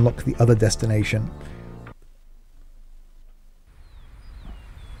then to unlock the other destination.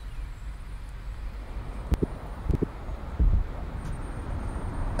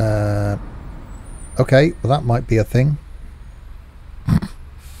 Okay, well that might be a thing.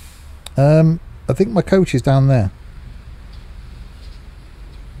 I think my coach is down there.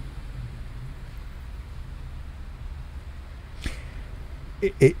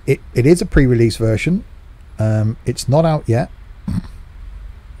 It is a pre-release version. It's not out yet.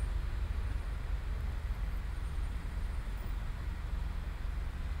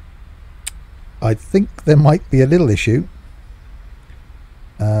 I think there might be a little issue.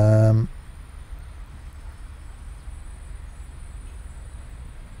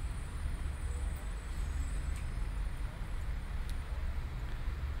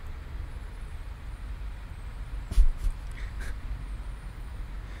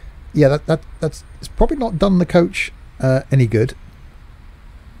 Yeah, that's it's probably not done the coach any good.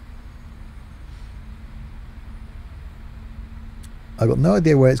 I've got no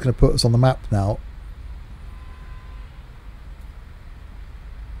idea where it's going to put us on the map now.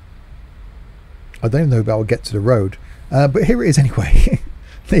 I don't even know if I'll get to the road, but here it is anyway.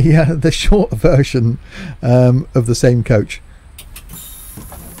 the short version of the same coach.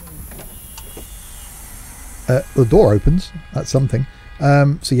 The door opens. That's something.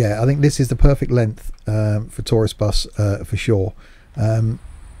 So yeah, I think this is the perfect length for tourist bus for sure.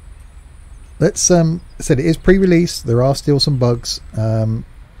 Let's said it is pre-release. There are still some bugs. I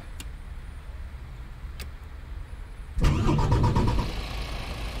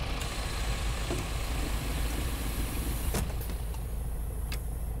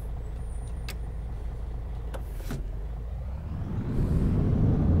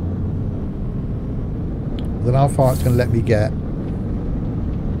don't know how far it's going to let me get.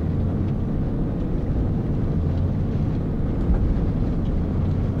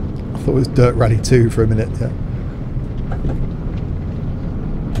 I thought it was Dirt Rally 2 for a minute. Yeah.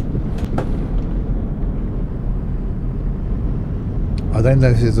 I don't know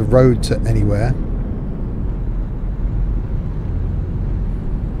if there's a road to anywhere.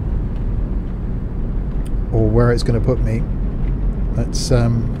 Or where it's going to put me.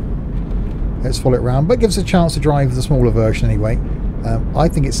 Let's follow it around, but it gives us a chance to drive the smaller version anyway. I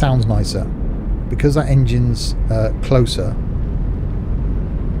think it sounds nicer because that engine's closer.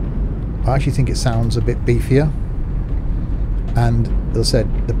 I actually think it sounds a bit beefier, and as I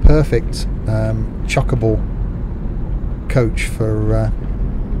said, the perfect chuckable coach for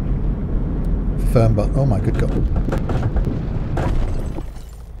Fernbus. Oh my good god.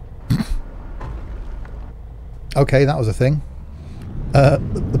 Okay, that was a thing.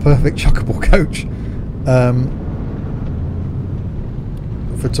 The perfect chuckable coach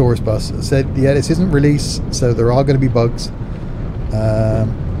for tourist bus. I said, yeah, this isn't release, so there are going to be bugs.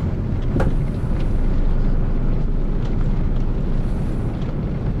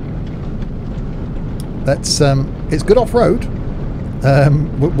 It's good off-road.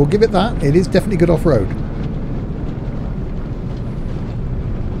 We'll give it that. It is definitely good off-road.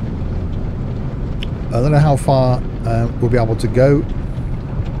 I don't know how far we'll be able to go.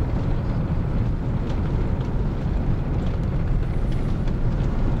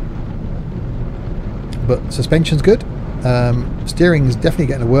 But suspension's good. Steering's definitely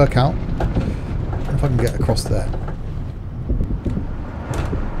getting a workout. I don't know if I can get across there.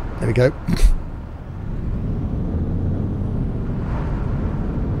 There we go.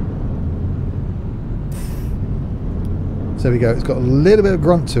 So there we go. It's got a little bit of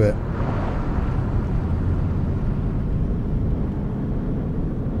grunt to it.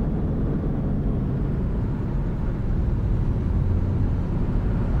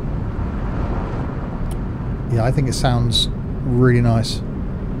 Yeah, I think it sounds really nice.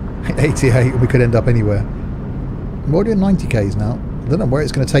 88, we could end up anywhere. We're doing 90 k's now. I don't know where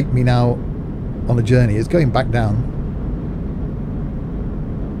it's going to take me now on the journey. It's going back down.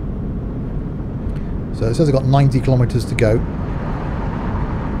 So it says I've got 90 kilometers to go.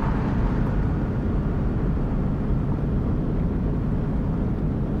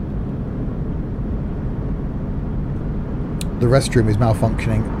 The restroom is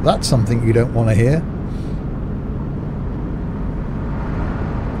malfunctioning. That's something you don't want to hear.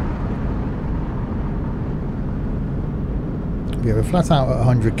 Yeah, we're flat out at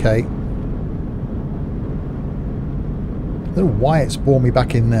 100k. I don't know why it spawned me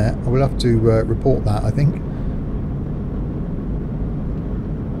back in there. I will have to report that, I think.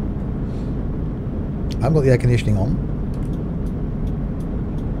 I haven't got the air conditioning on.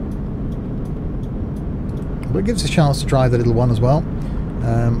 But it gives us a chance to drive the little one as well.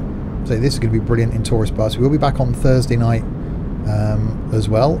 So this is going to be brilliant in Tourist Bus. We will be back on Thursday night as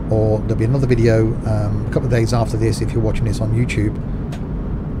well, or there'll be another video a couple of days after this if you're watching this on YouTube.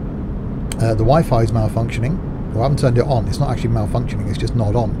 The Wi-Fi is malfunctioning. Well, I haven't turned it on. It's not actually malfunctioning, it's just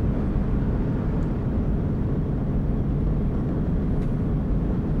not on.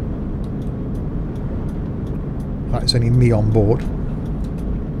 In fact, it's only me on board.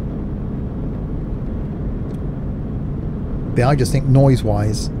 But I just think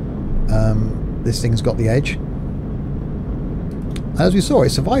noise-wise, this thing's got the edge. As we saw,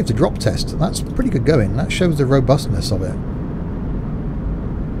 it survived the drop test. That's pretty good going. That shows the robustness of it.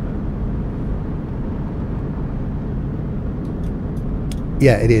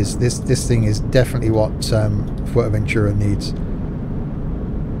 Yeah, it is. This thing is definitely what Fuerteventura needs.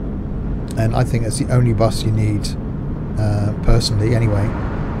 And I think it's the only bus you need, personally, anyway,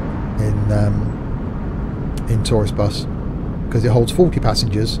 in Tourist Bus, because it holds 40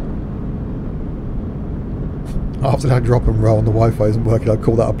 passengers. After that drop and roll and the Wi-Fi isn't working, I'd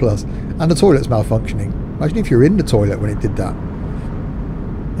call that a plus. And the toilet's malfunctioning. Imagine if you're in the toilet when it did that.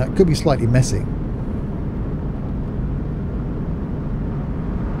 That could be slightly messy.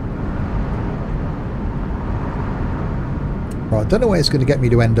 Right, I don't know where it's going to get me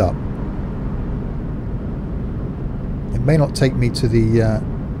to end up. It may not take me to the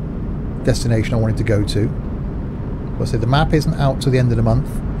destination I wanted to go to. But I said the map isn't out till the end of the month.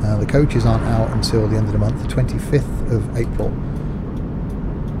 The coaches aren't out until the end of the month, the 25th of April.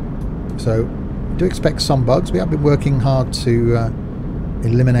 So do expect some bugs. We have been working hard to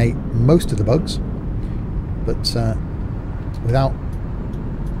eliminate most of the bugs, but without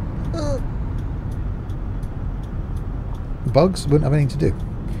bugs, wouldn't have anything to do.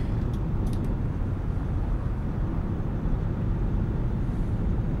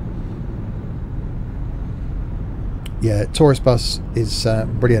 Yeah, Tourist Bus is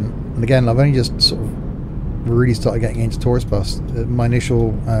brilliant. And again, I've only just sort of really started getting into Tourist Bus. My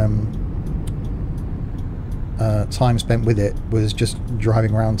initial time spent with it was just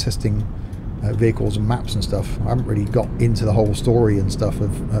driving around testing vehicles and maps and stuff. I haven't really got into the whole story and stuff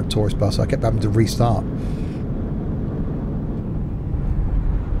of Tourist Bus. I kept having to restart.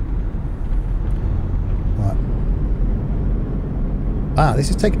 Right. Ah,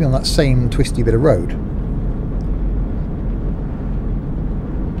 this is taking me on that same twisty bit of road.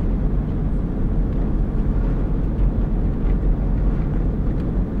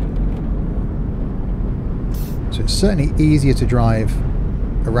 So it's certainly easier to drive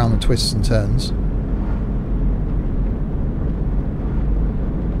around the twists and turns.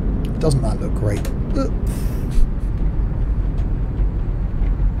 Doesn't that look great?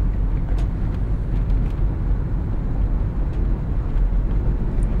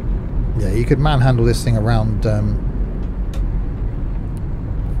 Yeah, you could manhandle this thing around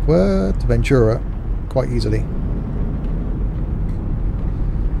Fuerteventura quite easily.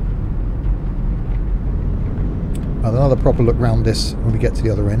 I'll have another proper look round this when we get to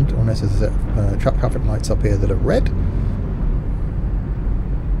the other end, unless there's traffic lights up here that are red.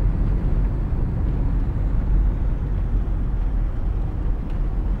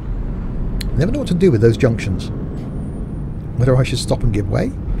 Never know what to do with those junctions. Whether I should stop and give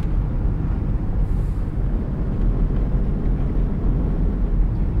way.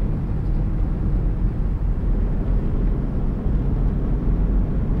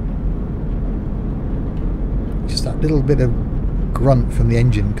 Just that little bit of grunt from the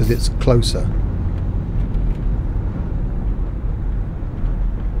engine because it's closer.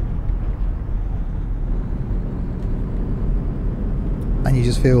 And you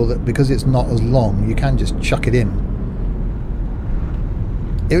just feel that because it's not as long, you can just chuck it in.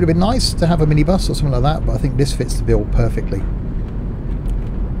 It would have been nice to have a minibus or something like that, but I think this fits the bill perfectly.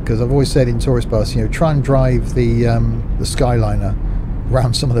 Because I've always said in Tourist Bus, you know, try and drive the Skyliner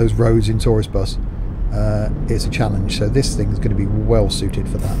around some of those roads in Tourist Bus. It's a challenge, so this thing is going to be well suited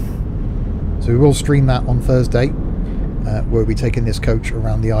for that. So we will stream that on Thursday, where we'll be taking this coach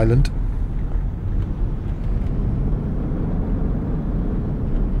around the island.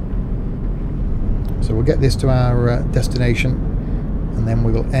 So we'll get this to our destination, and then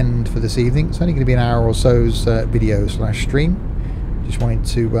we will end for this evening. It's only going to be an hour or so's video / stream. Just wanted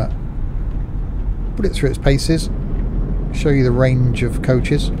to put it through its paces, show you the range of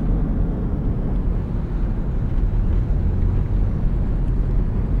coaches.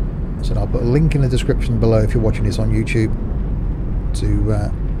 So I'll put a link in the description below if you're watching this on YouTube to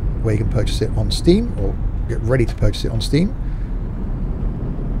where you can purchase it on Steam, or get ready to purchase it on Steam.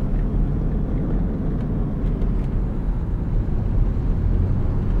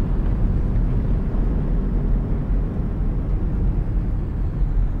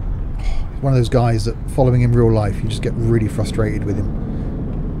 one of those guys that following in real life, you just get really frustrated with him.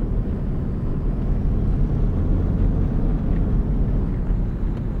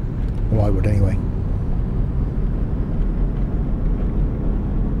 Well, I would anyway.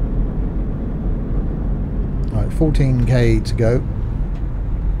 Right, 14k to go.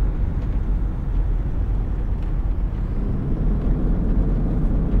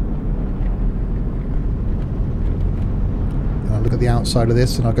 And I'll look at the outside of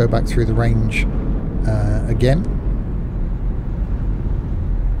this and I'll go back through the range again.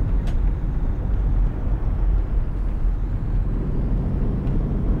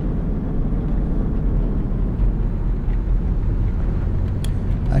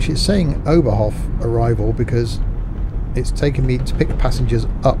 Actually, it's saying Oberhof arrival because it's taken me to pick passengers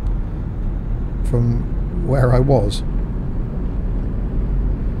up from where I was.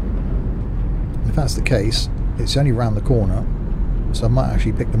 If that's the case, it's only round the corner, so I might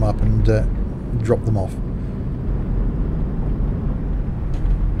actually pick them up and drop them off.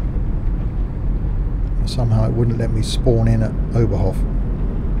 Somehow it wouldn't let me spawn in at Oberhof.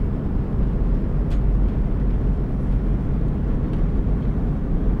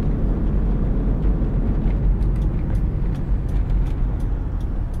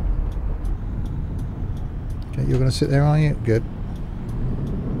 You're going to sit there, are you? Good.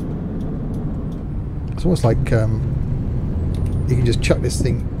 It's almost like you can just chuck this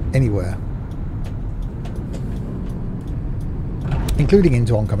thing anywhere, including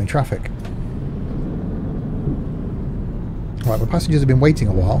into oncoming traffic. Right, my passengers have been waiting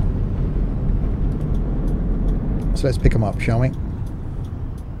a while, so let's pick them up, shall we?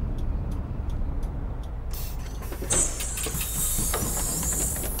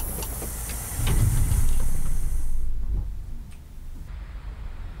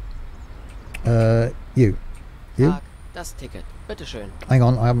 You. Tag, das Ticket. Bitte schön. Hang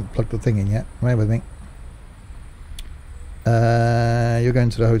on, I haven't plugged the thing in yet. Wait with me. You're going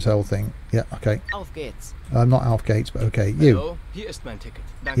to the hotel thing. Yeah, okay. Auf geht's. Not Alf Gates, but okay. You. Hallo, hier ist mein Ticket.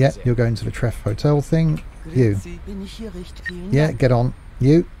 Danke Yeah, sehr. you're going to the Treff Hotel thing. You. Bin ich hier richtig? Vielen Yeah, Dank. get on.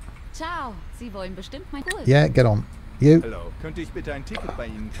 You. Ciao, Sie wollen bestimmt mein Cool. Yeah, get on. You. Hallo, könnte ich bitte ein Ticket bei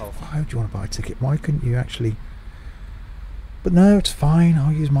Ihnen kaufen? Why would you want to buy a ticket? Why couldn't you actually... But no, it's fine.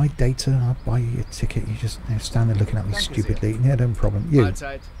 I'll use my data. I'll buy you a ticket. You just stand there looking at me Danke stupidly. Yeah, no problem. You.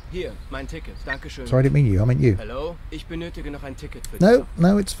 Mahlzeit. Hier, mein Ticket. Dankeschön. Sorry, I didn't mean you. I meant you. Hallo, ich benötige noch ein Ticket für No,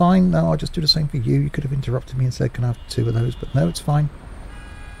 no, it's fine. No, I'll just do the same for you. You could have interrupted me and said, can I have 2 of those? But no, it's fine.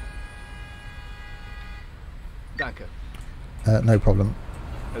 Danke. No problem.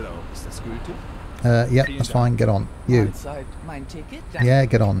 Hallo, ist das gültig? Yeah, that's fine. Get on. You. Mahlzeit. Mein Ticket? Danke. Yeah,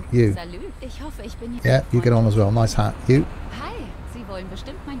 get on. You. Salü, ich hoffe, ich bin Yeah, you get on as well. Nice hat. You. Hi, Sie wollen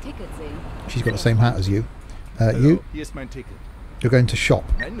bestimmt mein Ticket sehen. She's got the same hat as you. Hallo, You. hier ist mein Ticket. You're going to shop.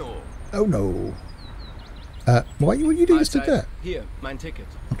 Menno. Oh no. Why would you do this to Mahlzeit. that? Hier, mein Ticket.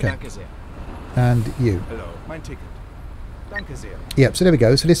 Okay. Danke sehr. And you. Hallo, mein Ticket. Danke sehr. Yep, so there we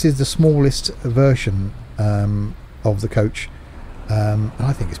go. So this is the smallest version of the coach. And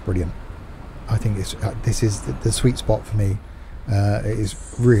I think it's brilliant. I think it's this is the sweet spot for me. It is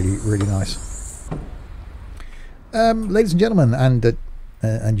really, really nice. Ladies and gentlemen,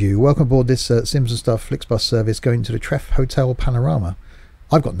 and you, welcome aboard this Sims and Stuff Flixbus service going to the Treff Hotel Panorama.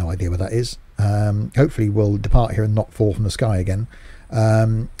 I've got no idea where that is. Hopefully we'll depart here and not fall from the sky again.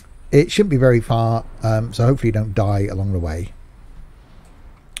 It shouldn't be very far, so hopefully you don't die along the way.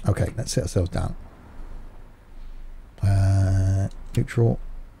 Okay, let's sit ourselves down. Neutral.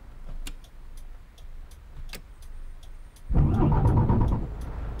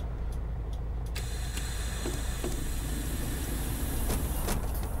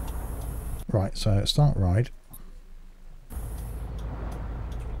 Right, so start ride.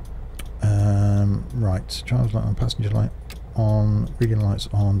 Right, driver's light on, passenger light on, reading lights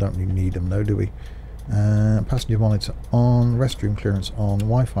on, don't really need them though, do we? Passenger monitor on, restroom clearance on,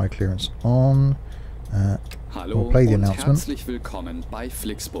 Wi-Fi clearance on. Hallo We'll play the und announcement. herzlich willkommen bei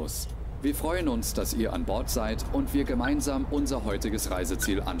Flixbus. Wir freuen uns, dass ihr an Bord seid und wir gemeinsam unser heutiges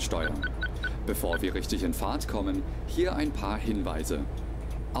Reiseziel ansteuern. Bevor wir richtig in Fahrt kommen, hier ein paar Hinweise.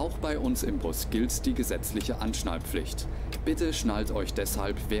 Auch bei uns im Bus gilt die gesetzliche Anschnallpflicht. Bitte schnallt euch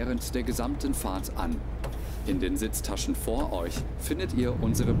deshalb während der gesamten Fahrt an. In den Sitztaschen vor euch findet ihr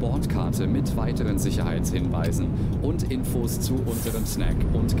unsere Bordkarte mit weiteren Sicherheitshinweisen und Infos zu unserem Snack-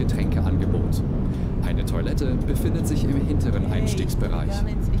 und Getränkeangebot. Eine Toilette befindet sich im hinteren Einstiegsbereich.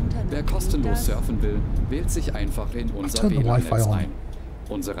 Wer kostenlos surfen will, wählt sich einfach in unser Turn the Wi-Fi WLAN-Netz on. ein.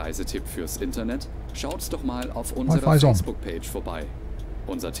 Unser Reisetipp fürs Internet? Schaut doch mal auf unserer Wi-Fi is on. Facebook-Page vorbei.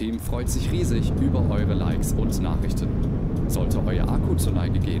 Unser Team freut sich riesig über eure Likes und Nachrichten. Sollte euer Akku zur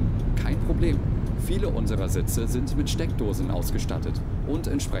Neige gehen, kein Problem. Viele unserer Sitze sind mit Steckdosen ausgestattet und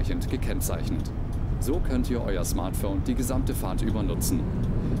entsprechend gekennzeichnet. So könnt ihr euer Smartphone die gesamte Fahrt über nutzen.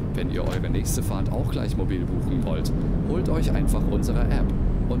 Wenn ihr eure nächste Fahrt auch gleich mobil buchen wollt, holt euch einfach unsere App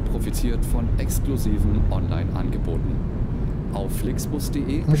und profitiert von exklusiven Online-Angeboten. Auf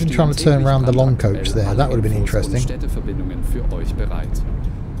flixbus.de I'm just trying to turn around the long coach there. That would have been interesting. Städteverbindungen für euch bereit.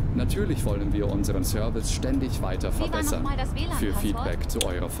 Natürlich wollen wir unseren Service ständig weiter verbessern. Für Feedback zu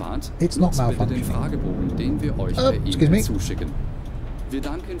eurer Fahrt nutzt bitte den Fragebogen, den wir euch per E-Mail zuschicken. Wir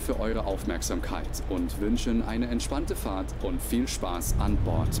danken für eure Aufmerksamkeit und wünschen eine entspannte Fahrt und viel Spaß an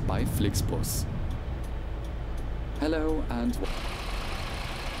Bord bei Flixbus. Hello and...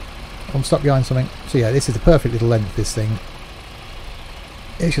 I'm stuck behind something. So yeah, this is the perfect little length, this thing.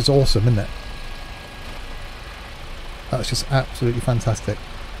 It's just awesome, isn't it? That's just absolutely fantastic.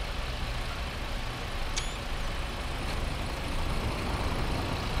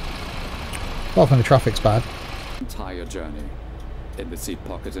 Apart from the traffic's bad. Entire journey. In the seat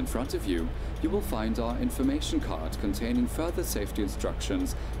pocket in front of you, you will find our information card containing further safety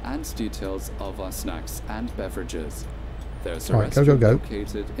instructions and details of our snacks and beverages. There's a restaurant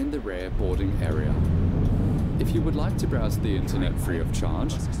located in the rear boarding area. If you would like to browse the internet free of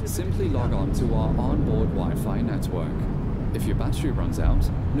charge, simply log on to our onboard Wi-Fi network. If your battery runs out,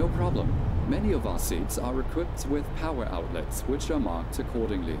 no problem. Many of our seats are equipped with power outlets, which are marked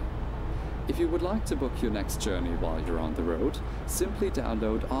accordingly. If you would like to book your next journey while you're on the road, simply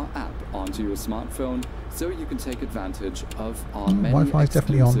download our app onto your smartphone so you can take advantage of our many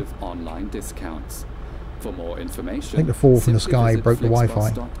exclusive online discounts. For more information, I think the fall from the sky broke the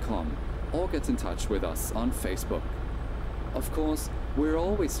Wi-Fi. Or get in touch with us on Facebook. Of course, we're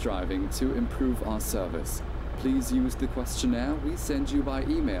always striving to improve our service. Please use the questionnaire we send you by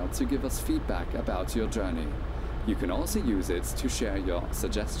email to give us feedback about your journey. You can also use it to share your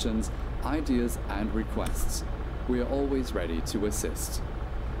suggestions, ideas and requests. We are always ready to assist.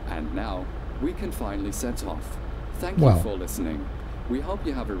 And now, we can finally set off. Thank you for listening. We hope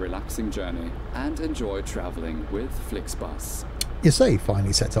you have a relaxing journey and enjoy traveling with Flixbus. You say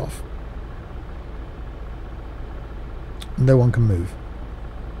finally set off. No one can move.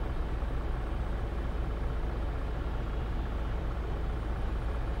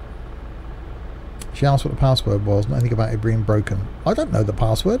 She asked what the password was, nothing about it being broken. I don't know the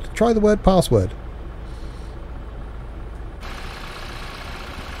password. Try the word password.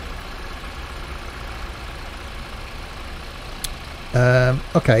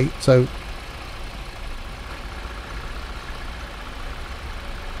 Okay, so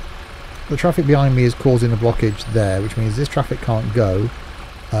the traffic behind me is causing a blockage there, which means this traffic can't go,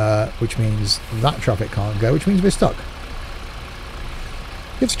 which means that traffic can't go, which means we're stuck.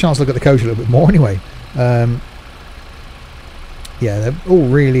 Gives a chance to look at the coach a little bit more anyway. Yeah, they're all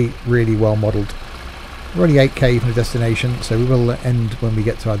really, really well modelled. We're only 8k from the destination, so we will end when we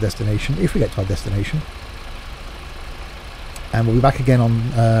get to our destination, if we get to our destination. And we'll be back again on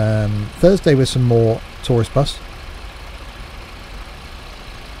Thursday with some more tourist bus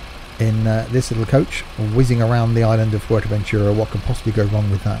in this little coach, whizzing around the island of Fuerteventura. What could possibly go wrong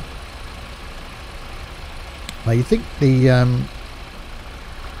with that? Now you think the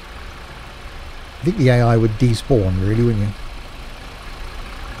AI would despawn, really, wouldn't you?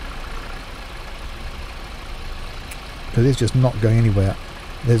 Because it's just not going anywhere.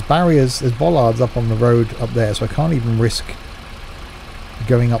 There's barriers, there's bollards up on the road up there, so I can't even risk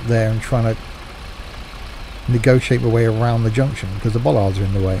going up there and trying to negotiate my way around the junction because the bollards are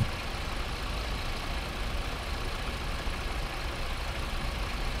in the way.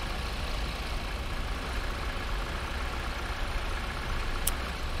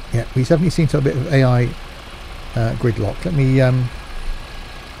 Yeah, we definitely seem to have a bit of AI gridlock. Let me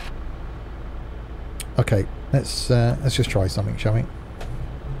okay, let's just try something, shall we?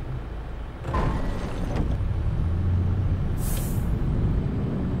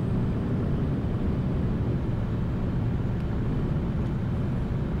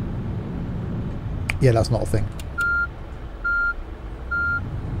 Yeah, that's not a thing.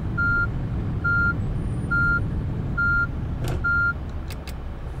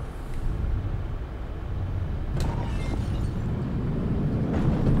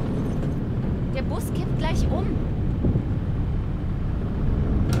 Der Bus kippt gleich um.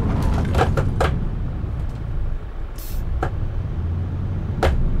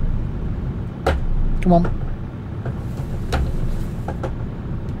 Come on.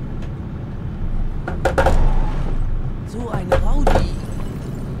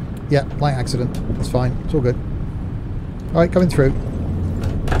 Yeah, light accident. It's fine. It's all good. Alright, coming through.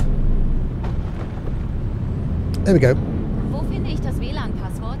 There we go.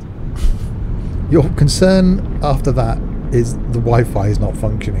 Your concern after that is the Wi-Fi is not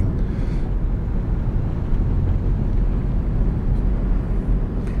functioning.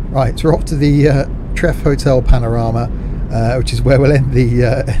 Right, so we're off to the Treff Hotel Panorama, which is where we'll end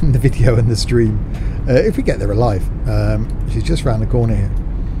the video and the stream, if we get there alive. She's just round the corner here.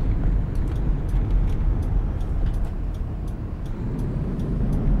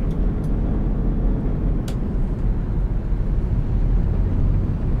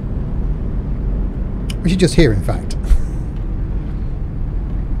 Which is just here, in fact.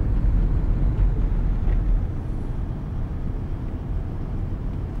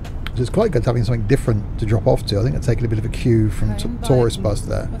 So it's quite good having something different to drop off to. I think I've taken a bit of a cue from tourist bus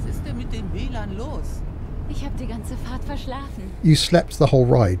there. Was ist denn mit dem WLAN los? Ich habe die ganze Fahrt verschlafen. You slept the whole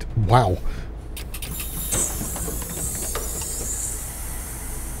ride. Wow.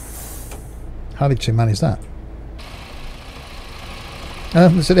 How did you manage that?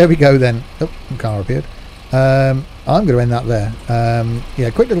 So there we go then. Oh, the car appeared. I'm going to end that there. Yeah,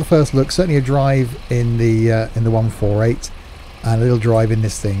 quick little first look. Certainly a drive in the 148, and a little drive in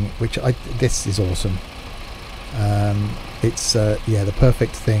this thing, which this is awesome. It's yeah, the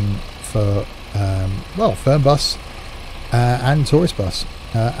perfect thing for well, Fernbus and tourist bus.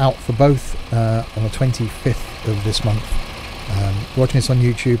 Out for both on the 25th of this month. Watching this on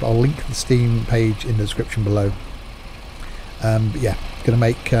YouTube, I'll link the Steam page in the description below. But yeah, going to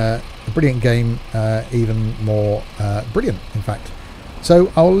make a brilliant game even more brilliant, in fact.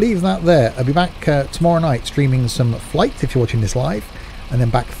 So I'll leave that there. I'll be back tomorrow night streaming some Flight if you're watching this live, and then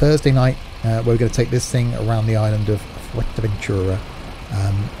back Thursday night where we're going to take this thing around the island of Fuerteventura.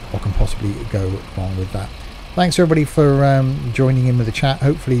 What can possibly go wrong with that? Thanks everybody for joining in with the chat.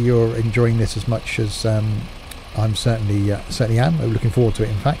 Hopefully you're enjoying this as much as I'm certainly am. I'm looking forward to it,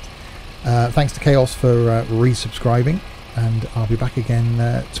 in fact. Thanks to Chaos for resubscribing, and I'll be back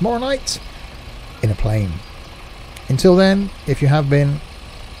again tomorrow night in a plane. Until then, if you have been,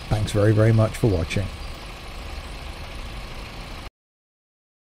 thanks very, very much for watching.